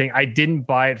Sidiot thing. I didn't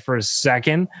buy it for a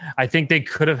second. I think they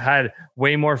could have had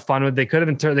way more fun with. They could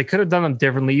have done them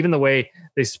differently, even the way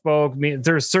they spoke. I mean,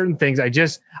 there are certain things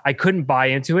I couldn't buy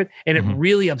into it, and it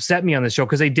really upset me on the show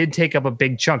because they did take up a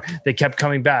big chunk. They kept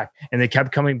coming back, and they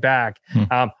kept coming back.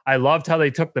 I loved how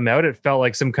they took them out. It felt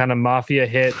like some kind of mafia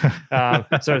hit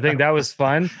sort of thing. That was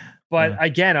fun. But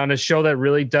again, on a show that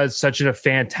really does such a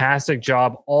fantastic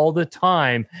job all the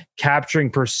time capturing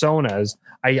personas,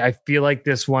 I feel like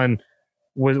this one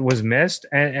was missed.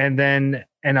 And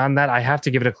on that, I have to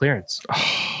give it a clearance.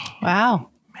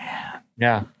 Wow, man.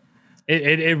 Yeah.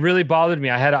 It really bothered me.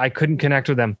 I couldn't connect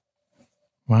with them.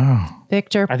 Wow.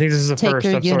 Victor, I think this is the take first.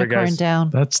 your I'm sorry, unicorn guys. down.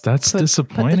 That's Put the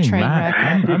disappointing, train Matt.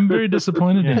 wreck up. I'm very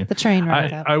disappointed in you. Put the train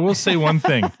right up. I will say one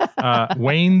thing.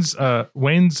 Wayne's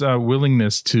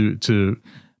willingness to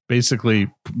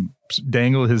basically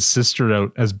dangle his sister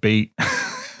out as bait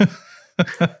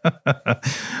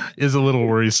is a little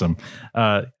worrisome.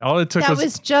 All it took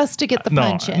was just to get the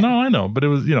punch in. No, I know, but it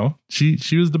was,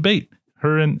 she was the bait.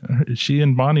 She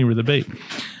and Bonnie were the bait.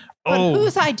 But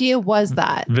whose idea was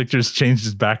that? Victor's changed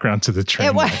his background to the train.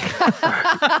 It was.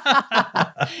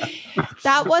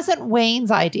 That wasn't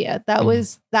Wayne's idea. That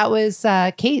was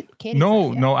Katie's idea.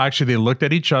 No, actually they looked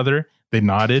at each other, they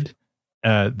nodded.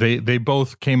 They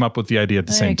both came up with the idea at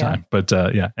the same time. But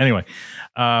yeah, anyway,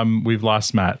 we've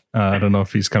lost Matt. I don't know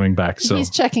if he's coming back. So he's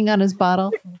checking on his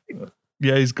bottle.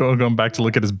 Yeah, he's going back to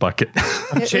look at his bucket.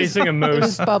 I'm chasing a moose. It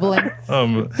was bubbling.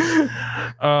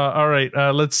 All right.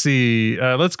 Let's see.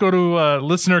 Let's go to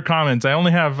listener comments. I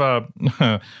only have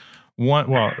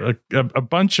one. Well, a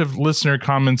bunch of listener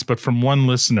comments, but from one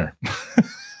listener.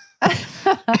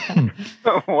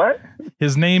 What?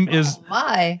 His name is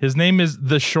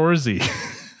the Shorzy.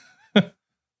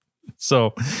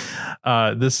 So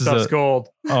this is Stuff's gold.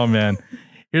 Oh man.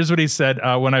 Here's what he said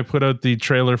when I put out the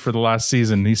trailer for the last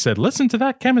season. He said, "Listen to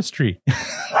that chemistry.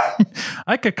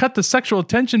 I could cut the sexual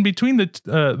tension between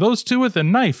those two with a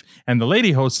knife, and the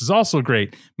lady host is also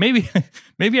great. Maybe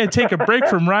I take a break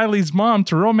from Riley's mom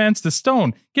to romance the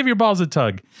stone. Give your balls a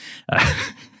tug."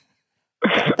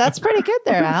 That's pretty good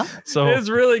there, Al. So it's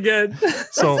really good.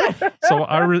 So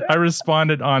I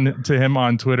responded to him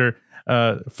on Twitter,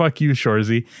 "Fuck you,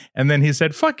 Shorzy," and then he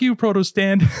said, "Fuck you,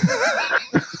 Protostand."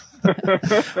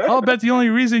 I'll bet the only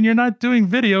reason you're not doing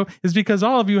video is because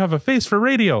all of you have a face for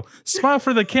radio. Smile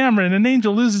for the camera and an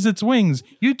angel loses its wings.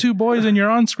 You two boys and your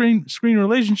on-screen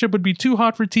relationship would be too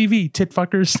hot for TV, tit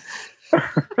fuckers.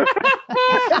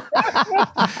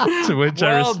 To which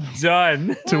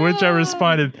I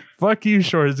responded, "Fuck you,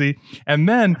 Shorzy." And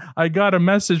then I got a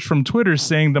message from Twitter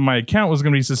saying that my account was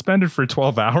going to be suspended for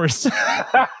 12 hours. Oh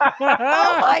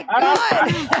my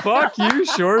God. Fuck you,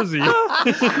 Shorzy. Oh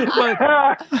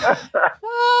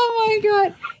my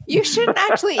God. You shouldn't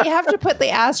actually, you have to put the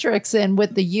asterisks in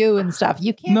with the U and stuff.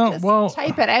 You can't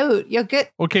type it out. You'll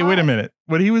get Okay, wait a minute.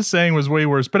 What he was saying was way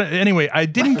worse. But anyway, I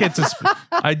didn't get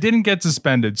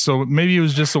suspended. So maybe it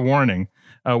was just a warning,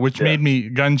 which made me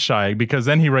gun shy, because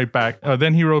then he wrote back.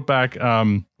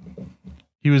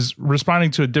 He was responding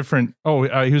to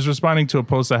he was responding to a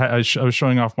post that I was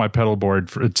showing off my pedal board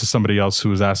to somebody else who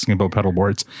was asking about pedal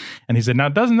boards. And he said, "Now,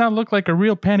 doesn't that look like a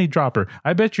real panty dropper?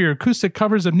 I bet your acoustic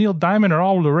covers of Neil Diamond are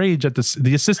all the rage at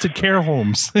the assisted care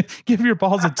homes. Give your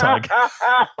balls a tug."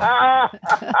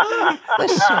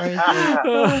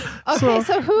 Okay,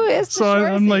 so who is the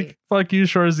Shorzy? I'm like, "Fuck you,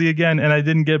 Shorzy," again, and I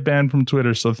didn't get banned from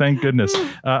Twitter, so thank goodness.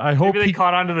 I hope maybe they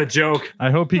caught on to the joke. I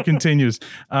hope he continues.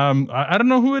 I don't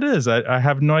know who it is. I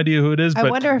have no idea who it is. I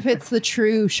but wonder if it's the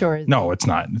true Shorzy. No, it's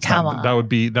not. Come on. That would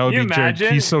be Jared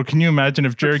Kiso. Can you imagine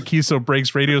if Jared Kiso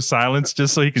breaks radio silence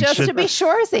just so he can to be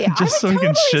Shorzy? Just so he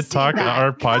can shit talk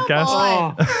our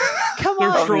podcast? Come They're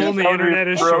on. trolling the internet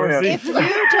as Shorzy.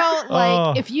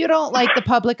 If you don't like the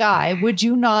public eye, would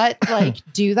you not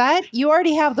do that? You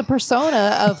already have the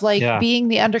persona of being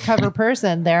the undercover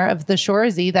person there of the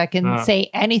Shorzy that can say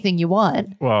anything you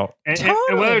want. Well, and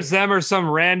whether it's them or some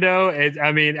rando, it's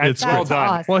well done.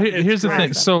 Awesome. Well, here's the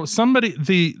thing. So somebody,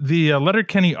 the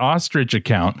Letterkenny Ostrich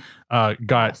account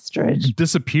got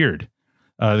disappeared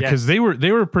because they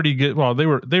were pretty good. Well, they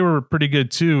were pretty good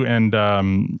too, and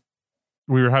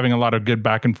we were having a lot of good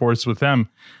back and forths with them.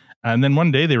 And then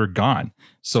one day they were gone.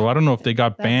 So I don't know if they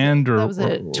got banned or... That was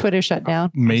a Twitter shutdown.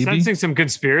 Maybe. I'm sensing some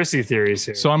conspiracy theories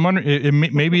here. So I'm wondering,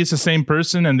 maybe it's the same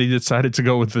person and they decided to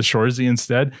go with the Shorzy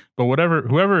instead. But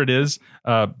whoever it is,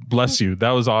 bless you.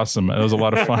 That was awesome. It was a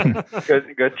lot of fun.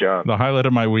 Good job. The highlight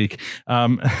of my week.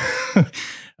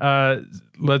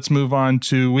 Let's move on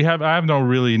to... I have no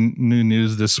really new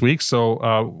news this week.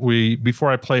 So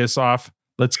before I play us off,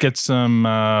 let's get some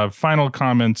final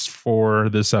comments for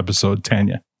this episode.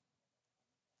 Tanya.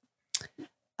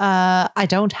 I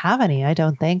don't have any. I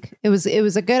don't think it was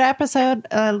a good episode.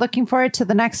 Looking forward to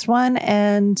the next one,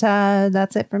 and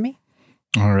that's it for me.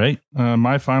 All right.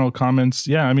 My final comments.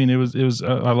 Yeah, I mean, it was.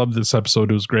 I love this episode.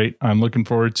 It was great. I'm looking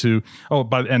forward to.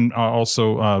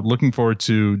 Also looking forward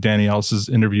to Danny Ellis's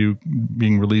interview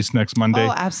being released next Monday.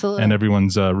 Oh, absolutely. And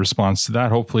everyone's response to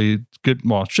that. Hopefully, good.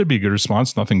 Well, it should be a good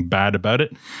response. Nothing bad about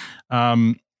it.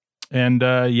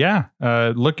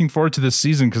 Looking forward to this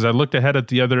season because I looked ahead at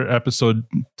the other episode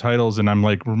titles and I'm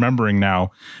like remembering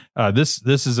now. This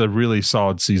is a really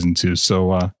solid season too.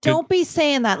 So don't be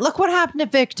saying that. Look what happened to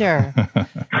Victor.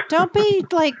 Don't be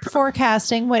like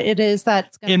forecasting what it is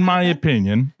that's going to In my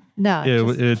opinion, No.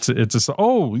 it's you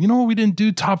know what? We didn't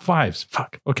do top fives.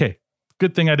 Fuck. Okay.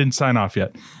 Good thing I didn't sign off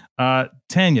yet.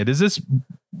 Tanya, does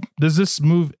this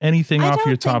move anything off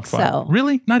your top five? So.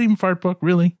 Really? Not even Fart Book?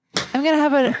 Really? I'm going to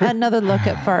have another look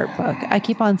at Fart Book. I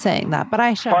keep on saying that, but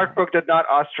I shall. Fart Book did not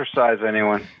ostracize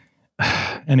anyone.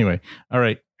 Anyway, all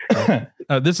right.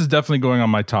 This is definitely going on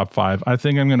my top five. I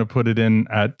think I'm going to put it in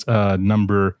at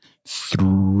number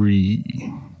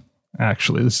 3.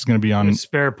 Actually, this is going to be on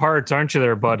spare parts, aren't you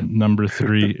there, bud? Number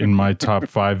 3 in my top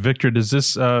 5. Victor, does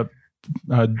this No,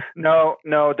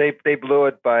 they blew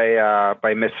it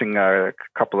by missing a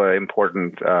couple of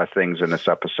important things in this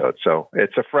episode. So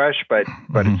it's a fresh, but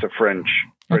it's a fringe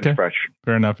fresh.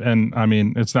 Fair enough. And I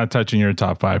mean, it's not touching your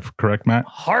top 5, correct, Matt?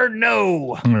 Hard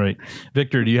no. All right,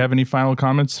 Victor, do you have any final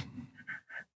comments?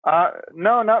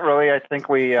 No, not really. I think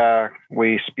we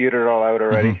spewed it all out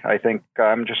already. Mm-hmm. I think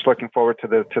I'm just looking forward to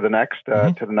the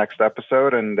next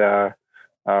episode, and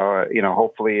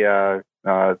hopefully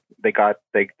they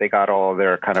got all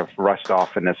their kind of rust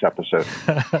off in this episode.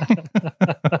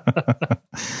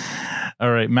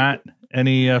 All right, Matt,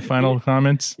 any final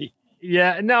comments?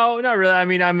 Yeah, no, not really. I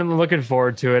mean, I'm looking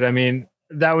forward to it. I mean,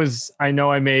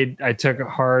 I took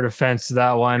hard offense to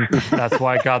that one. That's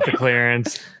why I got the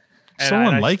clearance.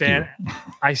 And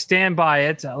I stand by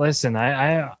it. Listen,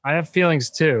 I have feelings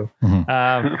too.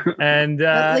 Mm-hmm. And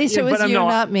at least it was you,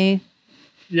 not me.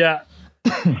 Yeah.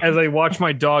 As I watch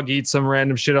my dog eat some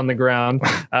random shit on the ground.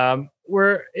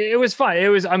 It was fun.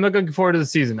 I'm looking forward to the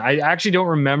season. I actually don't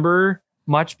remember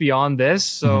much beyond this.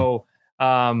 So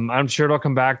I'm sure it'll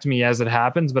come back to me as it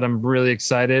happens, but I'm really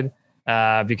excited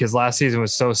because last season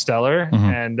was so stellar.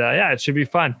 And it should be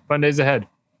fun. Fun days ahead.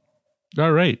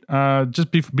 All right. Just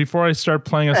before I start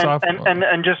playing us off,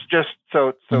 and just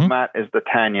so Matt is the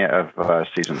Tanya of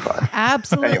season 5.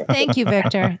 Absolutely. Anyway. Thank you,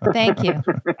 Victor. Thank you.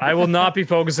 I will not be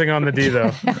focusing on the D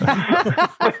though.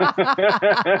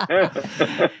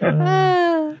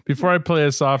 Before I play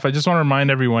us off, I just want to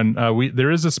remind everyone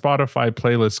there is a Spotify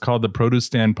playlist called the Produce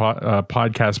Stand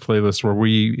podcast playlist where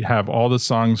we have all the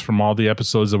songs from all the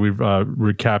episodes that we've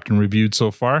recapped and reviewed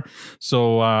so far.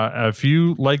 So if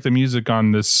you like the music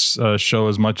on this show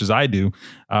as much as I do,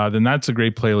 then that's a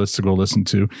great playlist to go listen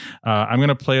to. I'm going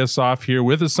to play us off here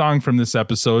with a song from this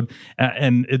episode,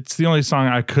 and it's the only song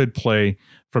I could play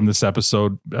from this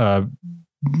episode. I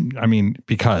mean,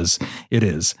 because it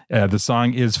is. The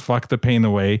song is Fuck the Pain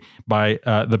Away by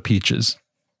the Peaches.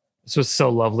 This was so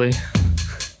lovely.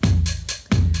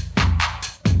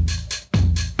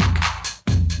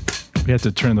 We had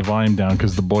to turn the volume down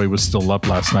because the boy was still up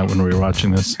last night when we were watching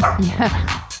this.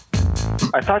 Yeah.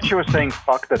 I thought she was saying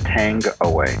fuck the tang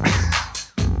away.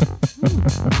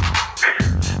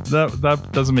 That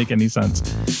doesn't make any sense.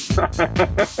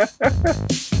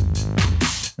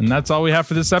 And that's all we have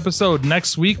for this episode.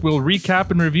 Next week, we'll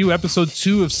recap and review episode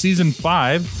 2 of season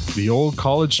 5, The Old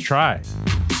College Try.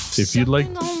 If you'd like...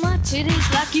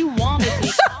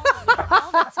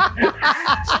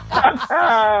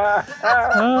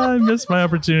 I missed my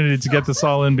opportunity to get this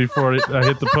all in before I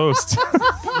hit the post.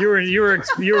 You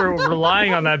were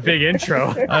relying on that big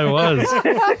intro. I was.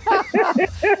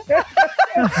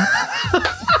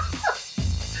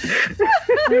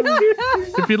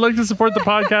 If you'd like to support the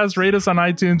podcast, rate us on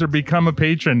iTunes or become a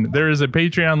patron. There is a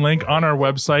Patreon link on our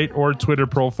website or Twitter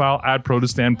profile at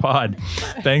ProtestantPod.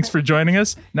 Thanks for joining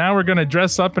us. Now we're going to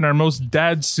dress up in our most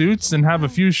dad suits and have a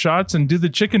few shots and do the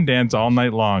chicken dance all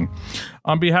night long.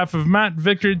 On behalf of Matt,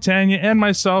 Victor, Tanya, and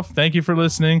myself, thank you for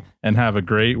listening and have a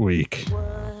great week.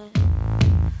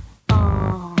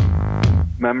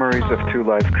 Memories of Two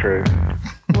Life Crew.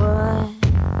 What?